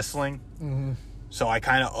do wrestling. Mm-hmm. So I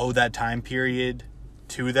kind of owe that time period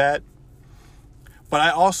to that. But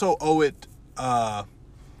I also owe it, I'm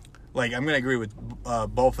going to agree with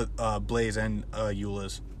both Blaze and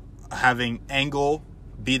Eulis, having Angle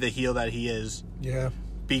be the heel that he is. Yeah.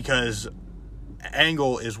 Because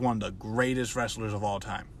Angle is one of the greatest wrestlers of all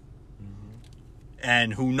time.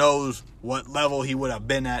 And who knows what level he would have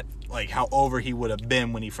been at, like how over he would have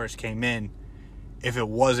been when he first came in if it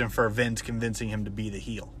wasn't for Vince convincing him to be the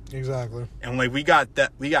heel. Exactly. And like we got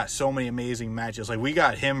so many amazing matches. Like we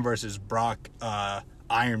got him versus Brock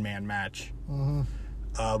Iron Man match.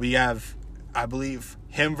 Mm-hmm. We have, I believe,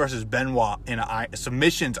 him versus Benoit in a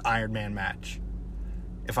submissions Iron Man match,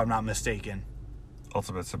 if I'm not mistaken.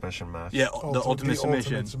 Ultimate submission match. Yeah, the ultimate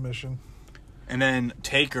submission. Ultimate submission. And then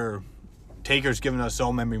Taker's given us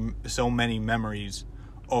so many memories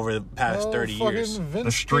over the past 30 years. Vince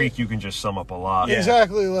The streak you can just sum up a lot. Yeah.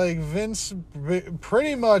 Exactly. Like, Vince,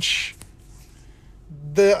 pretty much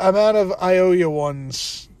the amount of Ionia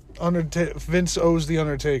ones Vince owes the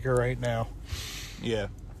Undertaker right now. Yeah.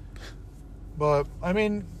 But, I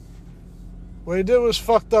mean, what he did was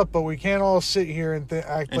fucked up, but we can't all sit here and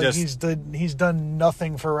act like he's done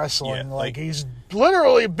nothing for wrestling. Yeah, like, he's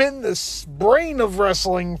literally been the brain of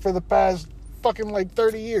wrestling for the past fucking,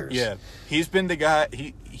 30 years. Yeah. He's been the guy,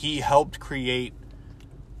 he helped create,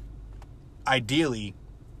 ideally,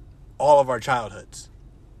 all of our childhoods.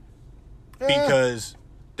 Because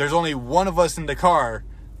there's only one of us in the car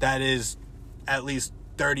that is at least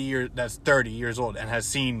 30 years old and has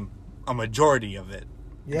seen a majority of it.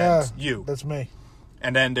 Yeah. That's you. That's me.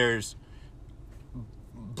 And then there's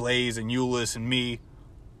Blaze and Eulis and me,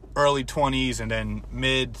 early 20s and then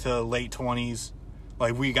mid to late 20s.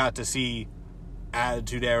 Like, we got to see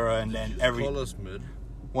Attitude Era and then Call us mid.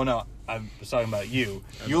 Well, no, I was talking about you.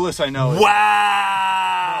 Eulis, I know.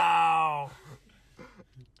 Wow!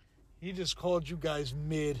 He just called you guys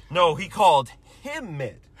mid. No, he called him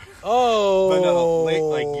mid. Oh. But no,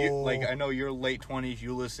 late, I know you're late 20s.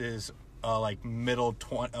 Eulis is middle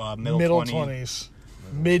 20s.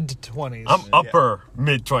 Mid 20s. I'm upper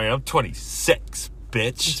mid 20. I'm 26,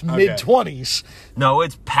 bitch. It's mid 20s. No,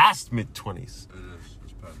 it's past mid 20s.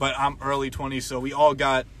 But I'm early 20s, so we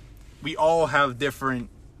all have different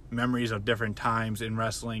memories of different times in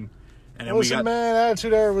wrestling. And then Listen, man,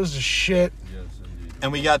 Attitude Era was the shit. Yes,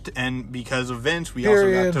 indeed. And because of Vince, we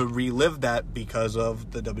also got to relive that because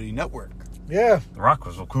of the WWE Network. Yeah. The Rock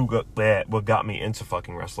was what got me into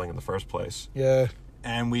fucking wrestling in the first place. Yeah.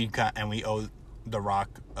 And we owe The Rock,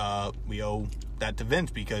 we owe that to Vince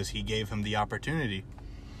because he gave him the opportunity.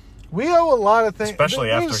 We owe a lot of things.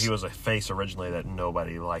 Especially after he was a face originally that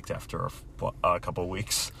nobody liked after a couple of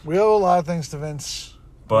weeks. We owe a lot of things to Vince.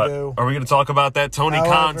 But are we going to talk about that Tony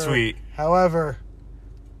Khan tweet? However,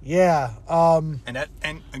 yeah. And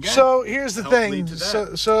again. So here's the thing.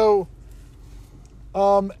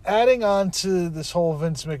 Adding on to this whole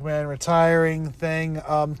Vince McMahon retiring thing,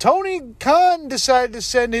 Tony Khan decided to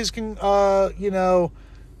send his, good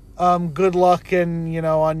luck and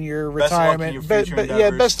on your retirement.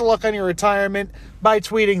 Best of luck on your retirement by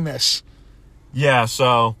tweeting this. Yeah,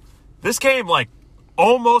 so this came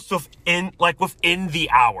almost within the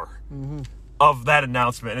hour of that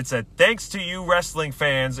announcement. It said, "Thanks to you wrestling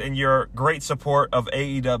fans and your great support of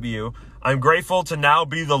AEW, I'm grateful to now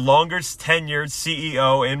be the longest tenured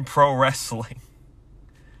CEO in pro wrestling.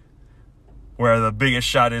 Where the biggest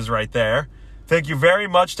shot is right there. Thank you very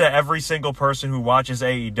much to every single person who watches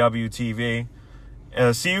AEW TV.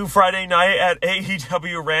 See you Friday night at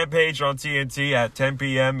AEW Rampage on TNT at 10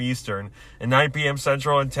 p.m. Eastern and 9 p.m.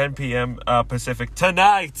 Central and 10 p.m. Pacific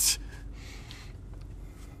tonight.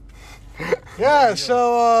 Yeah,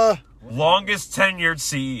 so, Longest tenured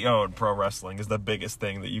CEO in pro wrestling is the biggest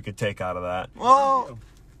thing that you could take out of that. Well,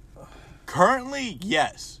 currently,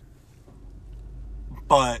 yes.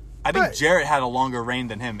 But I think Right. Jarrett had a longer reign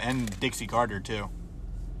than him, and Dixie Carter, too.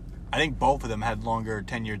 I think both of them had longer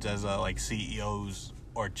tenures as, CEOs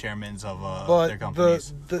or chairmen of their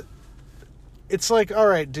companies. It's like, all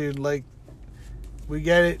right, dude, like, we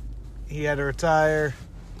get it. He had to retire.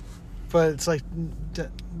 But it's like,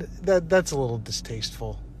 that's a little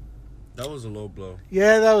distasteful. That was a low blow.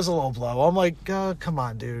 Yeah, that was a low blow. I'm like, come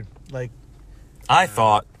on, dude. Like, I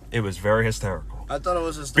thought it was very hysterical. I thought it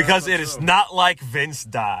was Because it is not like Vince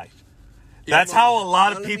died. That's how a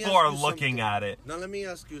lot of people are looking at it. Now let me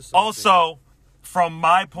ask you something. Also, from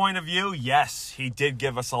my point of view, yes, he did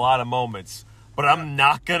give us a lot of moments. But I'm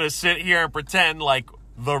not going to sit here and pretend like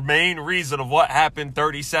the main reason of what happened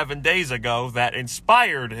 37 days ago that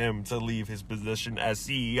inspired him to leave his position as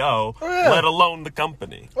CEO, let alone the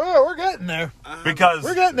company. oh, we're getting there. Because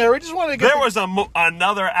We're getting there. We just want to get there was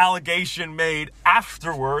another allegation made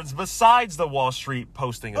afterwards besides the Wall Street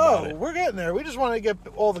posting about it. we're getting there. We just want to get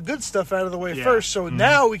all the good stuff out of the way first, so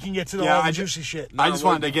now we can get to all the juicy shit. I just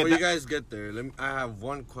wanted to get before that. you guys get there, I have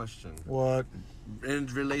one question. What? And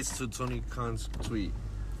it relates to Tony Khan's tweet.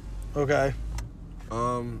 Okay.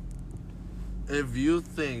 If you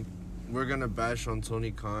think we're gonna bash on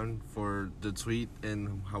Tony Khan for the tweet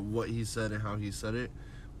and what he said and how he said it,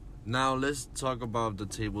 now let's talk about if the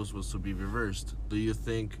tables was to be reversed. Do you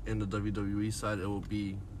think in the WWE side it will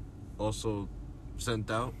be also sent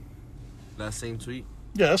out, that same tweet?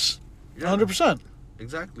 Yes. Yeah. 100%.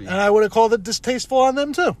 Exactly. And I would have called it distasteful on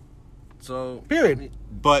them, too. So Period.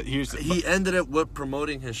 But he ended it with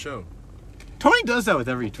promoting his show. Tony does that with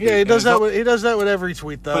every tweet. Yeah, he does that with every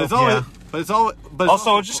tweet, though. But it's always. Yeah. But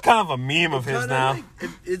Also, it's just kind of a meme of his Kinda now. like,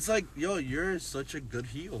 it's like, yo, you're such a good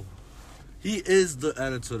heel. He is the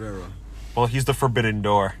Attitude Era. Well, he's the Forbidden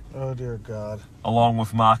Door, Oh, dear God. along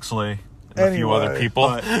with Moxley and a few other Anyway. people.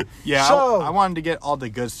 But, yeah, So- I wanted to get all the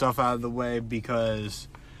good stuff out of the way because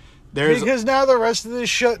there's Because now the rest of this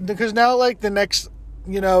shit, because now, like, the next,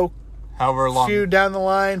 however long. feud down the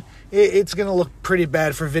line, it's going to look pretty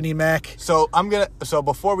bad for Vinnie Mac. So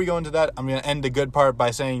before we go into that, I'm gonna end the good part by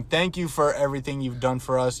saying thank you for everything you've done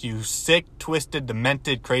for us, you sick, twisted,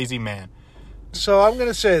 demented, crazy man. So I'm going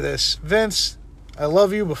to say this. Vince, I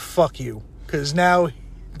love you, but fuck you. Because now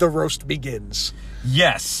the roast begins.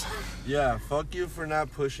 Yes. Yeah, fuck you for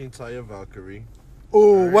not pushing Taya Valkyrie.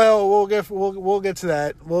 Oh, well, we'll get to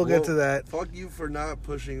that. We'll get to that. Fuck you for not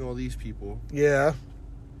pushing all these people. Yeah.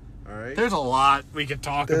 All right. There's a lot we could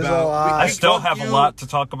talk There's about. a lot. I still fuck have a you. lot to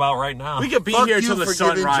talk about right now. We could be Fuck here you till the for sun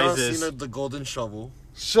giving John rises. Cena the golden shovel.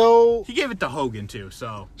 So He gave it to Hogan too.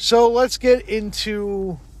 so let's get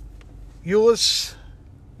into Euless.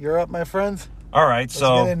 You're up, my friend. All right, Let's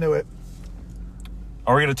so get into it.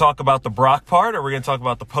 are we going to talk about the Brock part, or are we going to talk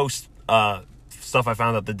about the post stuff I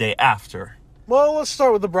found out the day after? Well, let's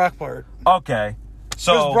start with the Brock part. Okay. Because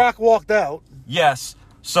So, Brock walked out. yes.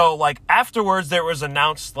 So, like, afterwards, there was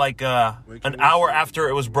announced, like, an hour after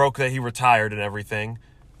it was broke that he retired and everything.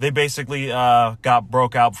 They basically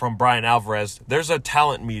broke out from Brian Alvarez. There's a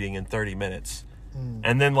talent meeting in 30 minutes.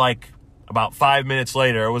 And then, like, about 5 minutes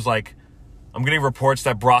later, it was like, I'm getting reports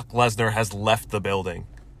that Brock Lesnar has left the building.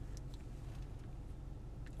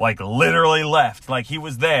 Like, literally left. Like, he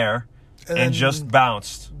was there and then just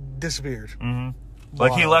bounced. Disappeared.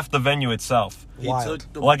 Like, he Wild. left the venue itself. He Wild.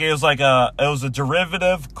 took the Like, it was a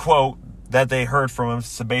derivative quote that they heard from him,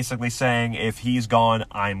 so basically saying, if he's gone,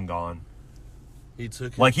 I'm gone. he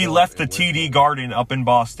took his Like, he belt left the and went TD home. Garden up in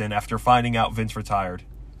Boston after finding out Vince retired.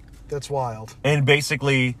 That's wild. And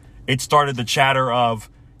basically, it started the chatter of,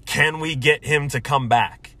 can we get him to come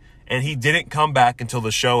back? And he didn't come back until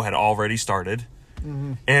the show had already started.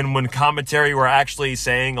 And when commentary were actually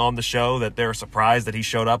saying on the show that they're surprised that he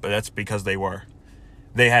showed up, that's because they were.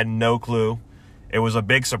 They had no clue. It was a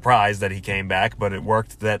big surprise that he came back, but it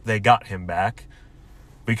worked that they got him back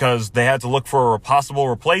because they had to look for a possible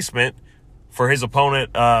replacement for his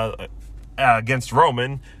opponent against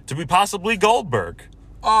Roman to be possibly Goldberg.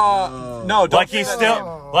 No, don't Like say he's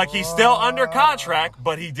that still under contract,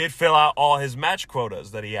 but he did fill out all his match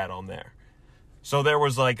quotas that he had on there. So there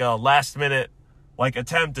was like a last minute like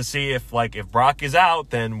attempt to see if Brock is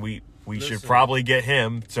out, then we should probably get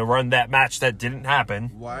him to run that match that didn't happen.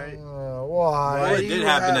 Why? Why? Well, it did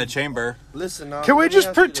happen at Chamber. Listen, now, Can we let me just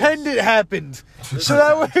ask you pretend this. it happened? So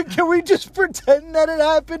that way, can we just pretend that it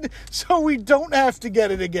happened so we don't have to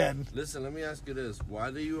get it again? Listen, let me ask you this. Why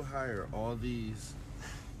do you hire all these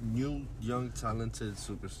new, young, talented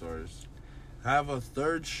superstars, have a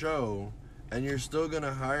third show, and you're still going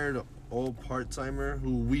to hire the old part-timer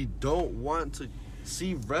who we don't want to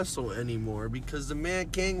see wrestle anymore because the man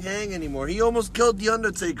can't hang anymore? He almost killed The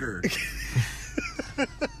Undertaker.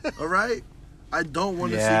 All right? I don't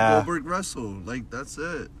want to see Goldberg wrestle. Like, that's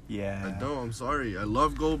it. Yeah. I don't. I'm sorry. I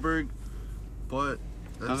love Goldberg, but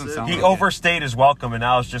that's Doesn't it. sound He like overstayed his welcome, and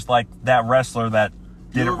now it's just like that wrestler that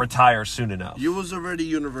didn't You're- retire soon enough. You was already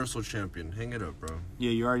Universal Champion. Hang it up, bro.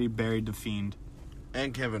 Yeah, you already buried the Fiend.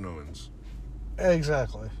 And Kevin Owens.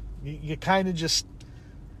 Exactly. You kind of just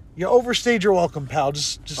you overstayed your welcome, pal.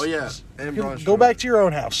 Just Oh, yeah. And Braun go Strowman. back to your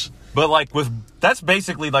own house. But like that's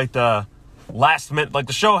basically like the last minute. Like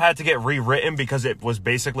the show had to get rewritten because it was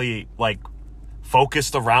basically like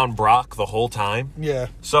focused around Brock the whole time. Yeah.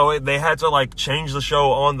 So they had to like change the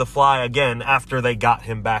show on the fly again after they got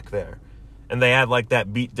him back there, and they had like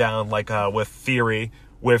that beat down like with Theory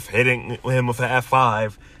with hitting him with an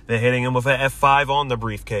F5. Then hitting him with an F5 on the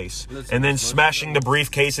briefcase. Listen, and then as much smashing as the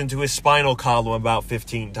briefcase into his spinal column about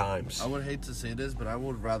 15 times. I would hate to say this, but I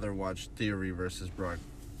would rather watch Theory versus Brock.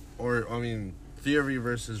 Theory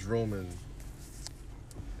versus Roman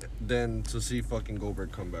than to see fucking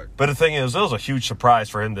Goldberg come back. But the thing is, it was a huge surprise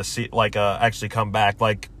for him to see, like, actually come back.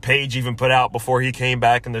 Like, Paige even put out before he came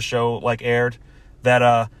back and the show, like, aired,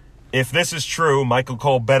 that, if this is true, Michael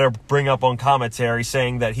Cole better bring up on commentary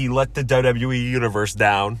saying that he let the WWE Universe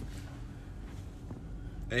down.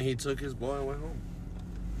 And he took his ball and went home.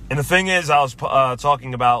 And the thing is, I was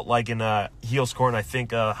talking about, like, in Heels Court, and I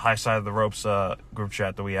think High Side of the Ropes group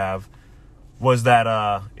chat that we have, was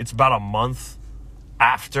that it's about a month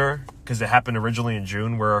after, because it happened originally in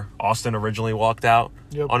June, where Austin originally walked out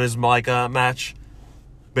on his, like, match,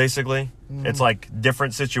 basically. It's like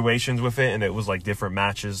different situations with it, and it was like different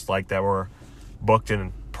matches like that were booked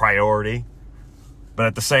in priority. But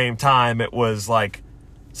at the same time, it was like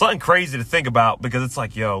something crazy to think about because it's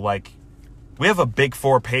like, yo, like we have a Big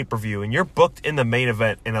Four pay-per-view and you're booked in the main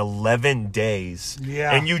event in 11 days.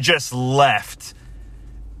 Yeah. And you just left.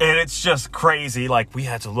 And it's just crazy. Like, we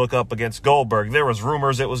had to look up against Goldberg. There was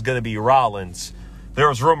rumors it was going to be Rollins. There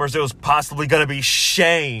was rumors it was possibly going to be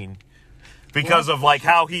Shane. Because of, like,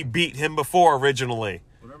 how he beat him before originally.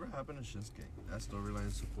 Whatever happened to Shinsuke, that storyline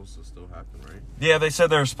is supposed to still happen, right? Yeah, they said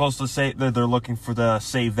they're supposed to say that they're looking for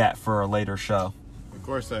save that for a later show. Of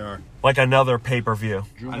course they are. Like another pay-per-view.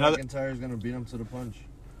 Drew Another- McIntyre is going to beat him to the punch.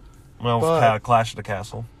 Well, But- Clash of the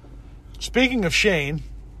Castle. Speaking of Shane.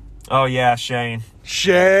 Oh, yeah, Shane.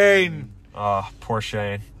 Oh, poor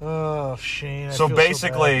Shane. Oh, Shane. I So feel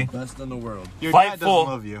basically, Best in the world. Your dad doesn't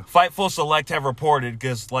love Fightful, you. Fightful Select have reported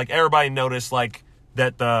because like everybody noticed like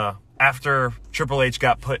that after Triple H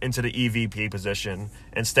got put into the EVP position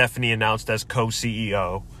and Stephanie announced as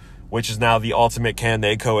co-CEO, which is now the ultimate can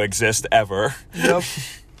they coexist ever. Yep.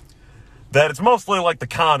 That it's mostly like the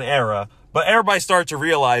Khan era, but everybody started to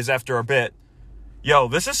realize after a bit, yo,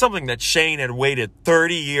 this is something that Shane had waited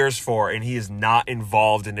 30 years for, and he is not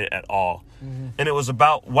involved in it at all. Mm-hmm. And it was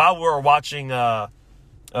about, while we were watching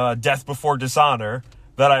Death Before Dishonor,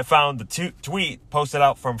 that I found the tweet posted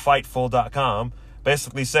out from Fightful.com,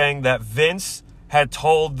 basically saying that Vince had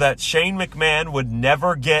told that Shane McMahon would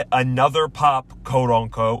never get another pop,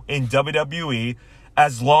 quote-unquote, in WWE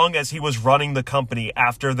as long as he was running the company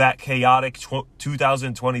after that chaotic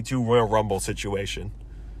 2022 Royal Rumble situation.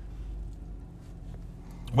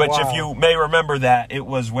 Which, if you may remember that, it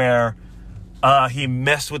was where he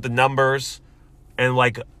messed with the numbers and,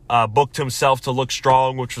 like, booked himself to look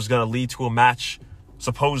strong, which was going to lead to a match,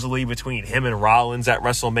 supposedly, between him and Rollins at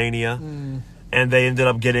WrestleMania. And they ended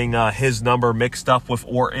up getting his number mixed up with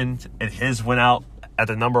Orton, and his went out at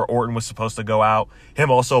the number Orton was supposed to go out. Him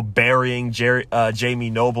also burying Jamie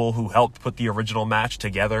Noble, who helped put the original match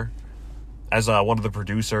together as one of the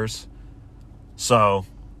producers. So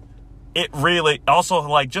it really, also,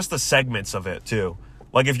 like, just the segments of it, too.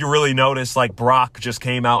 Like, if you really notice, like, Brock just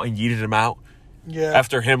came out and yeeted him out. Yeah.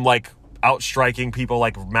 After him, like, outstriking people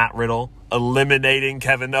like Matt Riddle, eliminating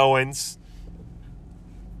Kevin Owens.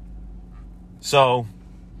 So,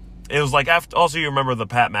 it was like, also you remember the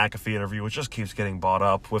Pat McAfee interview, which just keeps getting brought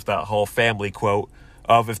up with that whole family quote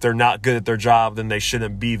of if they're not good at their job, then they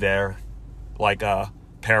shouldn't be there. Like a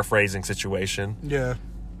paraphrasing situation. Yeah.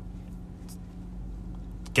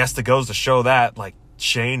 Guess it goes to show that, like,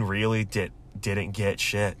 Shane really didn't get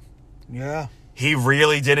shit. Yeah. he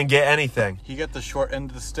really didn't get anything. He got the short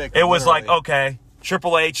end of the stick. It was like, literally. okay,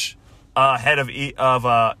 Triple H, head of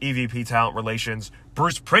EVP Talent Relations,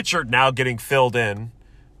 Bruce Pritchard now getting filled in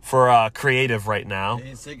for creative right now. And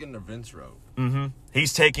he's taking the Vince route. Mm-hmm.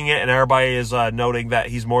 He's taking it, and everybody is noting that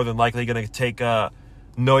he's more than likely going to take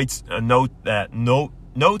notes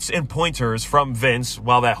and pointers from Vince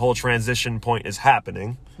while that whole transition point is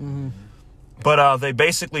happening. Mm-hmm. But they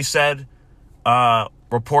basically said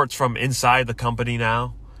reports from inside the company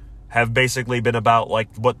now have basically been about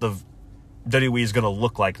like what the WWE is going to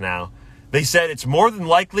look like now. They said it's more than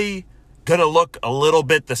likely going to look a little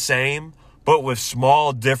bit the same, but with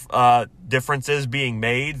small differences being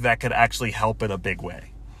made that could actually help in a big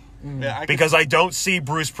way. Yeah, Because I don't see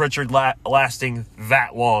Bruce Pritchard lasting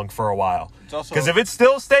that long for a while. also- Because if it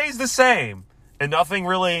still stays the same and nothing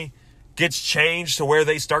really gets changed to where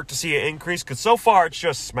they start to see an increase, because so far it's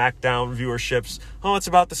just SmackDown viewerships. Oh, it's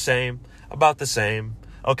about the same.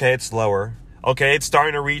 Okay, it's lower. Okay, it's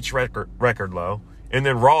starting to reach record low. And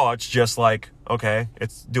then Raw, it's just like, okay,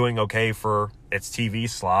 it's doing okay for its TV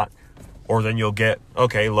slot. Or then you'll get,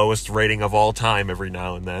 okay, lowest rating of all time every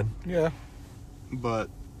now and then. Yeah. But,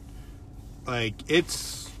 like,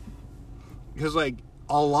 it's... Because, like,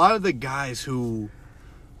 a lot of the guys who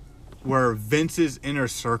were Vince's inner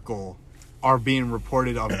circle are being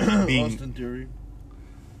reported of being... Austin Theory.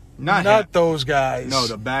 Not those guys. No,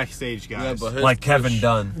 the backstage guys. Yeah, but his Like push- Kevin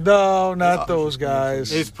Dunn. No, not those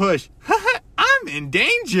guys. His push. I'm in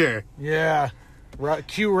danger. Yeah.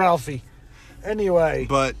 Cue Ralphie. Anyway.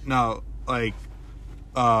 But, no, like...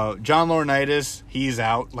 John Laurinaitis, he's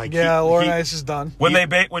out. Like, Yeah, Laurinaitis is done. When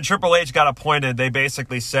when Triple H got appointed, they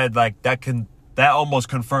basically said like that almost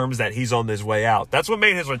confirms that he's on his way out. That's what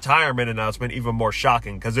made his retirement announcement even more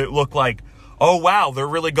shocking, because it looked like, oh wow, they're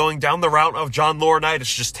really going down the route of John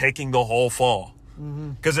Laurinaitis just taking the whole fall.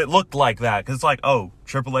 Because it looked like that. Because it's like, oh,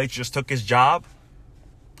 Triple H just took his job?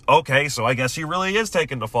 Okay, so I guess he really is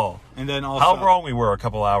taking the fall. And then also... How wrong we were a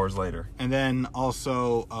couple hours later. And then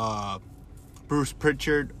also, Bruce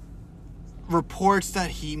Pritchard reports that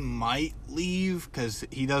he might leave because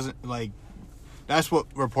he doesn't, like, that's what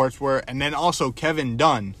reports were. And then also Kevin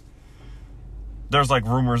Dunn. There's like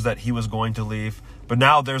rumors that he was going to leave, but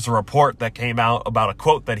now there's a report that came out about a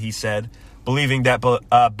quote that he said, believing that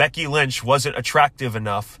Becky Lynch wasn't attractive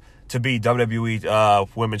enough to be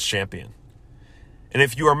WWE Women's Champion. And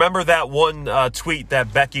if you remember that one tweet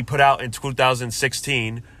that Becky put out in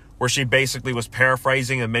 2016, where she basically was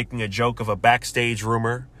paraphrasing and making a joke of a backstage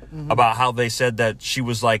rumor about how they said that she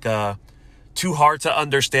was like too hard to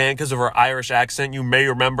understand because of her Irish accent. You may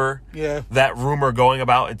remember that rumor going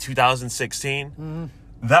about in 2016.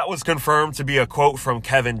 That was confirmed to be a quote from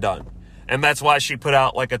Kevin Dunn. And that's why she put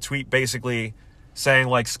out like a tweet basically saying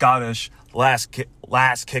like Scottish last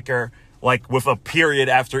kicker, like with a period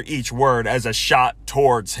after each word as a shot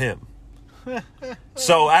towards him.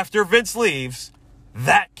 So after Vince leaves,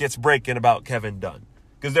 that gets breaking about Kevin Dunn.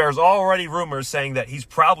 Because there's already rumors saying that he's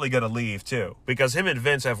probably going to leave too. Because him and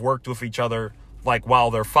Vince have worked with each other like while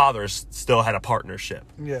their fathers still had a partnership.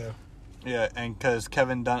 Yeah. Yeah, and because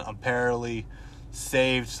Kevin Dunn apparently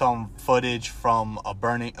saved some footage from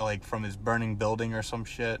from his burning building or some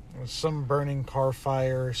shit. Some burning car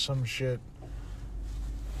fire or some shit.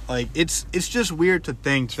 Like, it's just weird to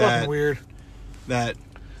think It's fucking weird. that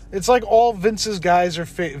It's like all Vince's guys are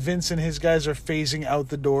Vince and his guys are phasing out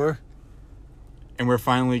the door. and we're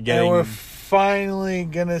finally getting... And we're finally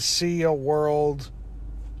gonna see a world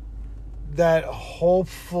that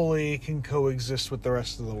hopefully can coexist with the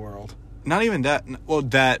rest of the world. Not even that, well,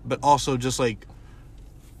 that, but also just, like,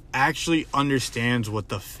 actually understands what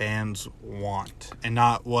the fans want and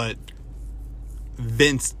not what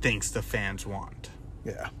Vince thinks the fans want.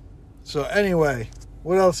 Yeah. So anyway,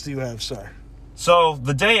 what else do you have, sir? So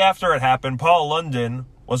the day after it happened, Paul London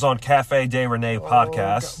was on Cafe de Rene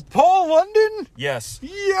podcast. Paul London? Yes.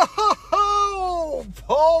 Yo!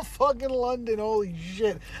 Paul fucking London, holy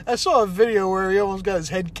shit. I saw a video where he almost got his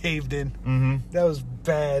head caved in. Mm-hmm. That was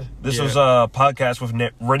bad. This was a podcast with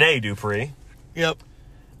Rene Dupree. Yep.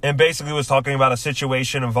 And basically was talking about a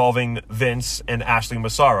situation involving Vince and Ashley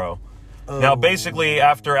Massaro. Now, basically,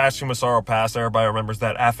 after Ashley Massaro passed, everybody remembers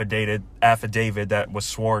that affidavit that was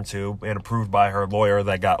sworn to and approved by her lawyer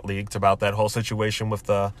that got leaked about that whole situation with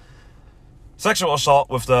the sexual assault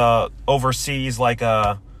with the overseas, like,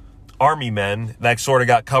 army men that sort of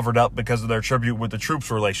got covered up because of their tribute with the troops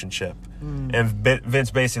relationship. And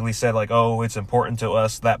Vince basically said, like, oh, it's important to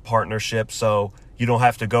us, that partnership, so you don't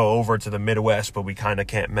have to go over to the Midwest, but we kind of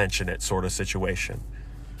can't mention it sort of situation.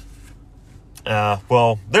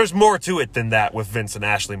 Well, there's more to it than that with Vince and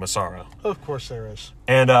Ashley Massaro. Of course there is.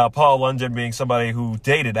 And Paul London, being somebody who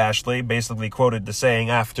dated Ashley, basically quoted the saying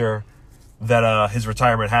after that his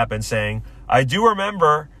retirement happened, saying, "I do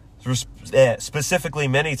remember specifically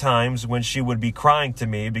many times when she would be crying to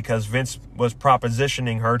me because Vince was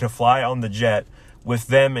propositioning her to fly on the jet with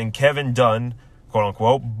them, and Kevin Dunn, quote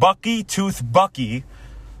unquote, Bucky Tooth Bucky,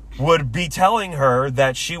 would be telling her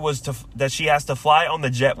that she has to fly on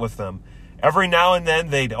the jet with them. Every now and then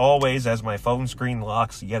they'd always," as my phone screen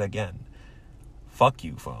locks yet again. Fuck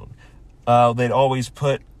you, phone. They'd always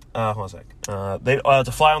put hold on a sec. They'd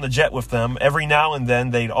to fly on the jet with them. Every now and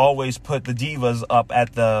then they'd always put the divas up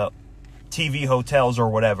at the TV hotels or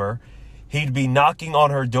whatever. He'd be knocking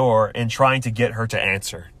on her door and trying to get her to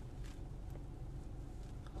answer.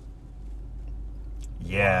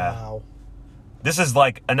 Yeah. Wow. This is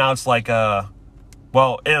like announced like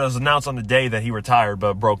well, it was announced on the day that he retired,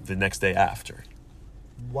 but broke the next day after.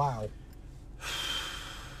 Wow.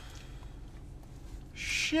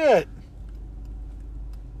 Shit.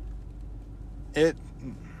 I'm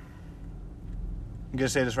gonna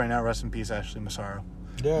say this right now. Rest in peace, Ashley Massaro.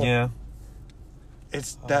 Yeah.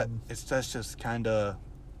 That's just kind of,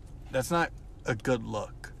 that's not a good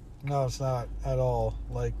look. No, it's not at all.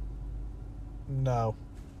 Like, no.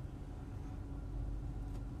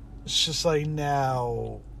 It's just like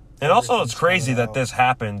now. And also, it's crazy that this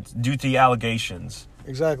happened due to the allegations.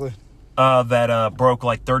 Exactly. That broke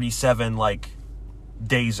like 37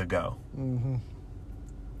 days ago. Mm-hmm.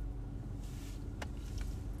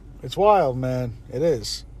 It's wild, man. It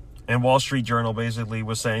is. And Wall Street Journal basically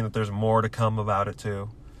was saying that there's more to come about it too.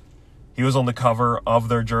 He was on the cover of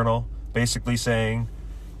their journal, basically saying,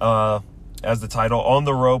 as the title, "On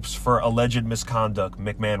the ropes for alleged misconduct,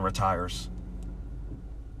 McMahon retires."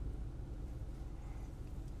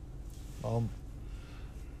 Well,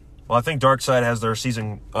 I think Darkseid has their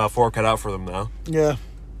season 4 cut out for them now. Yeah.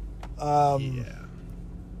 Yeah.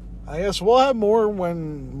 I guess we'll have more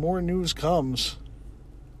when more news comes.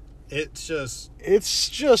 It's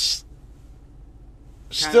just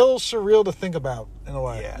still surreal to think about in a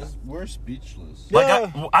way. Yeah. We're speechless. Yeah.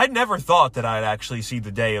 I never thought that I'd actually see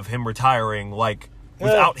the day of him retiring,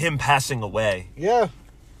 without him passing away. Yeah.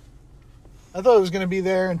 I thought it was going to be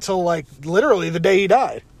there until, literally the day he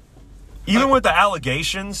died. Even with the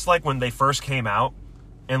allegations, when they first came out,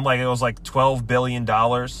 and, it was, $12 billion,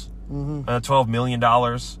 $12 million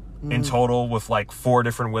in total with, 4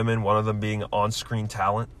 different women, one of them being on-screen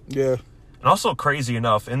talent. Yeah. And also, crazy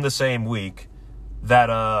enough, in the same week that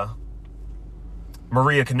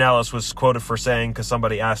Maria Kanellis was quoted for saying, because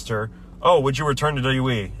somebody asked her, "Oh, would you return to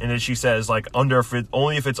WWE?" And then she says,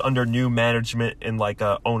 only if it's under new management and,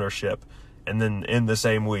 ownership. And then in the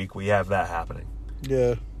same week, we have that happening.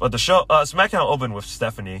 Yeah. But the show, SmackDown opened with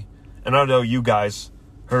Stephanie. And I don't know, you guys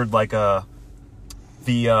heard, the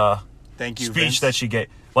thank you, speech Vince. that she gave.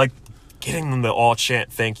 Getting them to all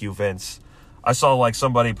chant, "Thank you, Vince." I saw,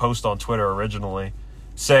 somebody post on Twitter originally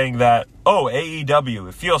saying that, "Oh, AEW,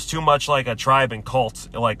 it feels too much like a tribe and cult,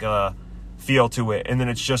 feel to it." And then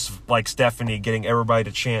it's just, Stephanie getting everybody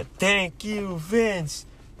to chant, "Thank you, Vince.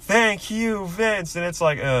 Thank you, Vince." And it's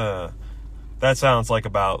that sounds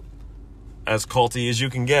about as culty as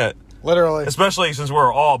you can get. Literally. Especially since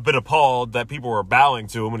we're all a bit appalled that people were bowing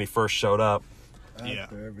to him when he first showed up.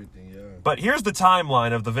 After everything, yeah. But here's the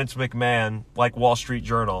timeline of the Vince McMahon, Wall Street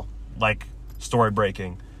Journal, story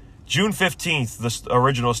breaking. June 15th, the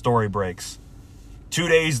original story breaks. 2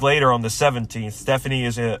 days later, on the 17th, Stephanie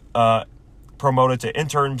is promoted to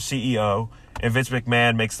interim CEO, and Vince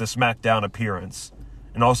McMahon makes the SmackDown appearance,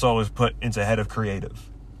 and also is put into head of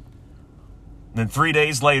creative. Then 3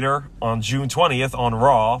 days later, on June 20th, on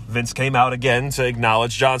Raw, Vince came out again to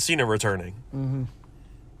acknowledge John Cena returning. Mm-hmm.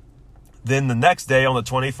 Then the next day, on the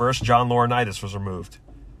 21st, John Laurinaitis was removed.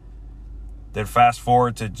 Then fast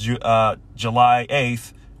forward to July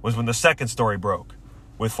 8th was when the second story broke,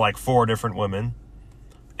 with 4 different women,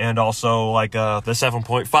 and also the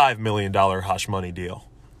 $7.5 million hush money deal,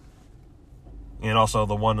 and also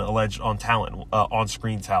the one alleged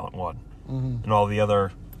on-screen talent one, and all the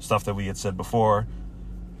other stuff that we had said before.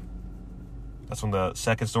 That's when the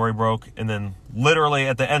second story broke. And then literally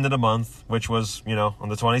at the end of the month, which was, on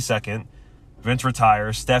the 22nd, Vince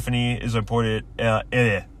retires. Stephanie is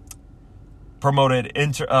promoted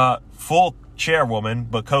full chairwoman,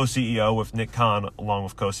 but co-CEO with Nick Khan along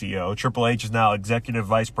with co-CEO. Triple H is now executive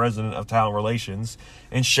vice president of talent relations.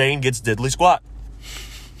 And Shane gets diddly squat.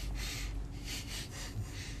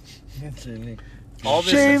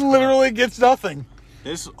 Shane literally gets nothing.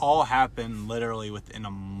 This all happened literally within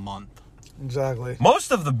a month. Exactly.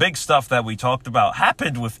 Most of the big stuff that we talked about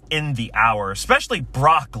happened within the hour, especially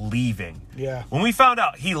Brock leaving. Yeah. When we found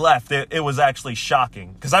out he left, it was actually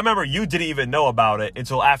shocking. Because I remember you didn't even know about it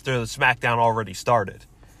until after the SmackDown already started.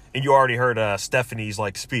 And you already heard Stephanie's,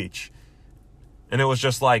 speech. And it was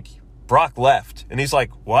just like, Brock left. And he's like,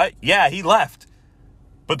 what? Yeah, he left.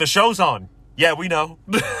 But the show's on. Yeah, we know.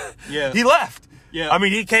 Yeah. He left. Yeah. I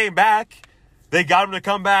mean, he came back. They got him to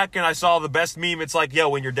come back, and I saw the best meme. It's like, yo,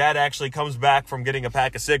 when your dad actually comes back from getting a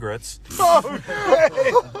pack of cigarettes.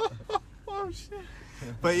 Oh, shit.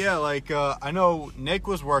 But yeah, I know Nick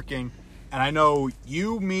was working, and I know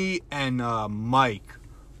you, me, and Mike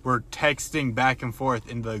were texting back and forth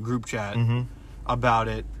in the group chat about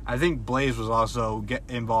it. I think Blaze was also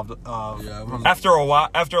involved. After a while,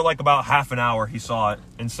 after about half an hour, he saw it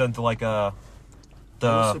and sent I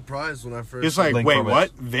was surprised when I first. It's like, wait,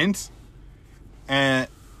 what? Vince? And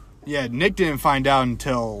yeah, Nick didn't find out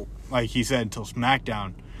until, like he said, until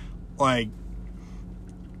SmackDown. Like,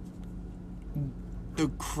 the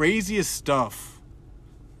craziest stuff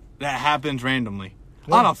that happens randomly.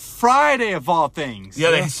 Yeah. On a Friday of all things.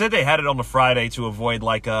 Yeah, they said they had it on the Friday to avoid,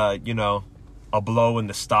 a blow in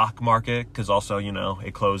the stock market. Because also,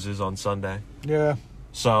 it closes on Sunday. Yeah.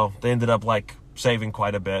 So they ended up, saving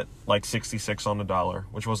quite a bit, 66 on the dollar,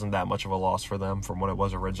 which wasn't that much of a loss for them from what it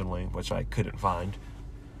was originally, which I couldn't find.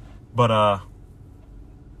 But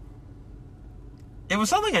it was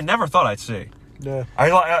something I never thought I'd see. Yeah.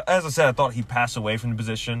 As I said, I thought he'd pass away from the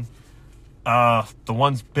position. The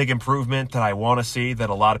one big improvement that I want to see that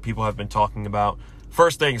a lot of people have been talking about,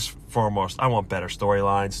 first things foremost, I want better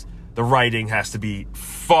storylines. The writing has to be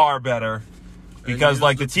far better because the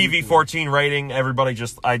TV 14 rating, everybody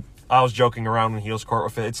I was joking around in Heels Court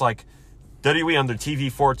with it. It's like WWE under TV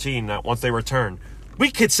 14, once they return,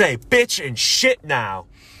 we could say bitch and shit now.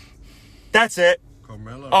 That's it.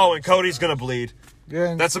 Carmella. Oh, and Cody's going to bleed.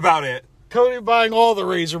 Yeah. That's about it. Cody buying all the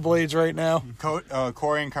razor blades right now.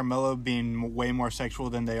 Corey and Carmella being way more sexual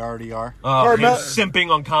than they already are. Him simping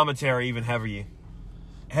on commentary even heavier.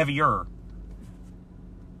 They're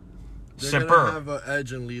Simper. gonna have an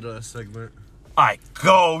Edge and Lita segment.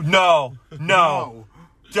 No.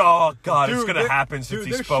 Oh, God, Dude, it's going to happen since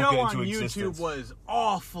he spoke it into existence. Their show on YouTube was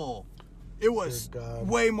awful. It was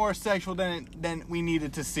way more sexual than we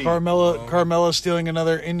needed to see. Carmella stealing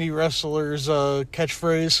another indie wrestler's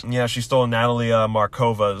catchphrase. Yeah, she stole Natalie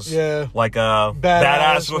Markova's. Yeah.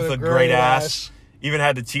 Badass with a great ass. Even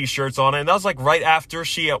had the T-shirts on it. And that was right after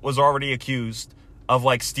she was already accused of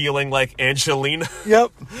stealing Angelina.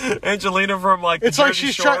 Yep. Angelina from it's like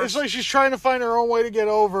she's trying to find her own way to get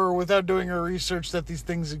over without doing her research that these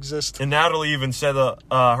things exist. And Natalie even said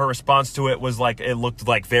her response to it was it looked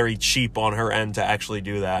very cheap on her end to actually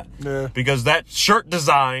do that. Yeah. Because that shirt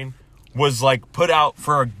design was put out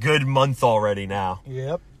for a good month already now.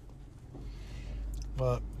 Yep.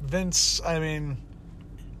 But Vince, I mean,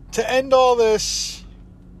 to end all this,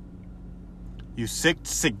 you sick,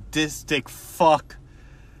 sadistic fuck.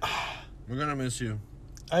 We're gonna miss you.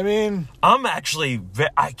 I mean, I'm actually,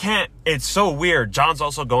 I can't, it's so weird. John's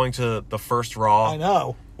also going to the first Raw. I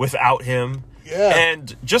know. Without him. Yeah.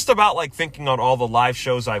 And just about thinking on all the live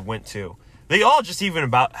shows I went to, they all just even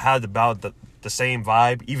had the same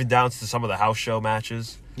vibe, even down to some of the house show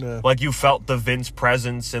matches. Yeah. You felt the Vince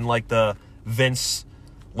presence and the Vince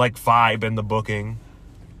vibe in the booking.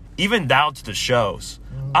 Even down to the shows.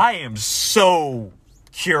 I am so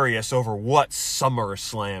curious over what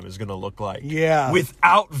SummerSlam is going to look like. Yeah.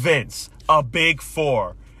 Without Vince, a big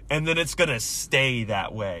four. And then it's going to stay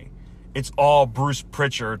that way. It's all Bruce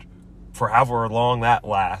Pritchard for however long that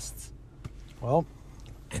lasts. Well.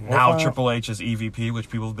 And now Triple H is EVP, which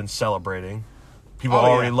people have been celebrating. People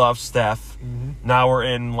already love Steph. Mm-hmm. Now we're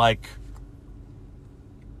in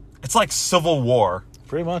it's like Civil War.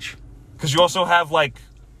 Pretty much. Because you also have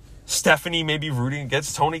Stephanie maybe rooting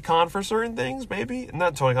against Tony Khan for certain things, maybe.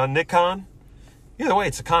 Not Tony Khan, Nick Khan. Either way,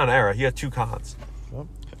 it's a Khan era. He had two Khans.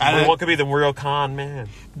 Yep. One could be the real Khan man.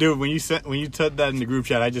 Dude, when you said that in the group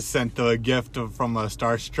chat, I just sent the gift from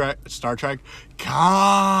Star Trek.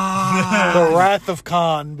 Khan. The Wrath of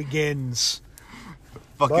Khan begins.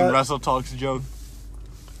 Fucking Wrestle Talks joke.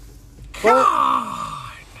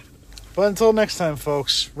 Khan. But until next time,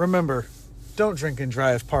 folks, remember, don't drink and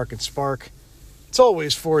drive, park and spark. It's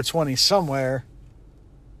always 420 somewhere.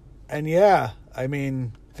 And yeah, I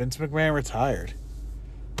mean, Vince McMahon retired.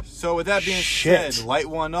 So with that being said, light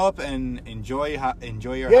one up and enjoy your high.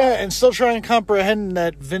 And still try and comprehend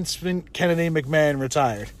that Vince Kennedy McMahon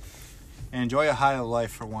retired. And enjoy a high of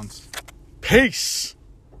life for once. Peace.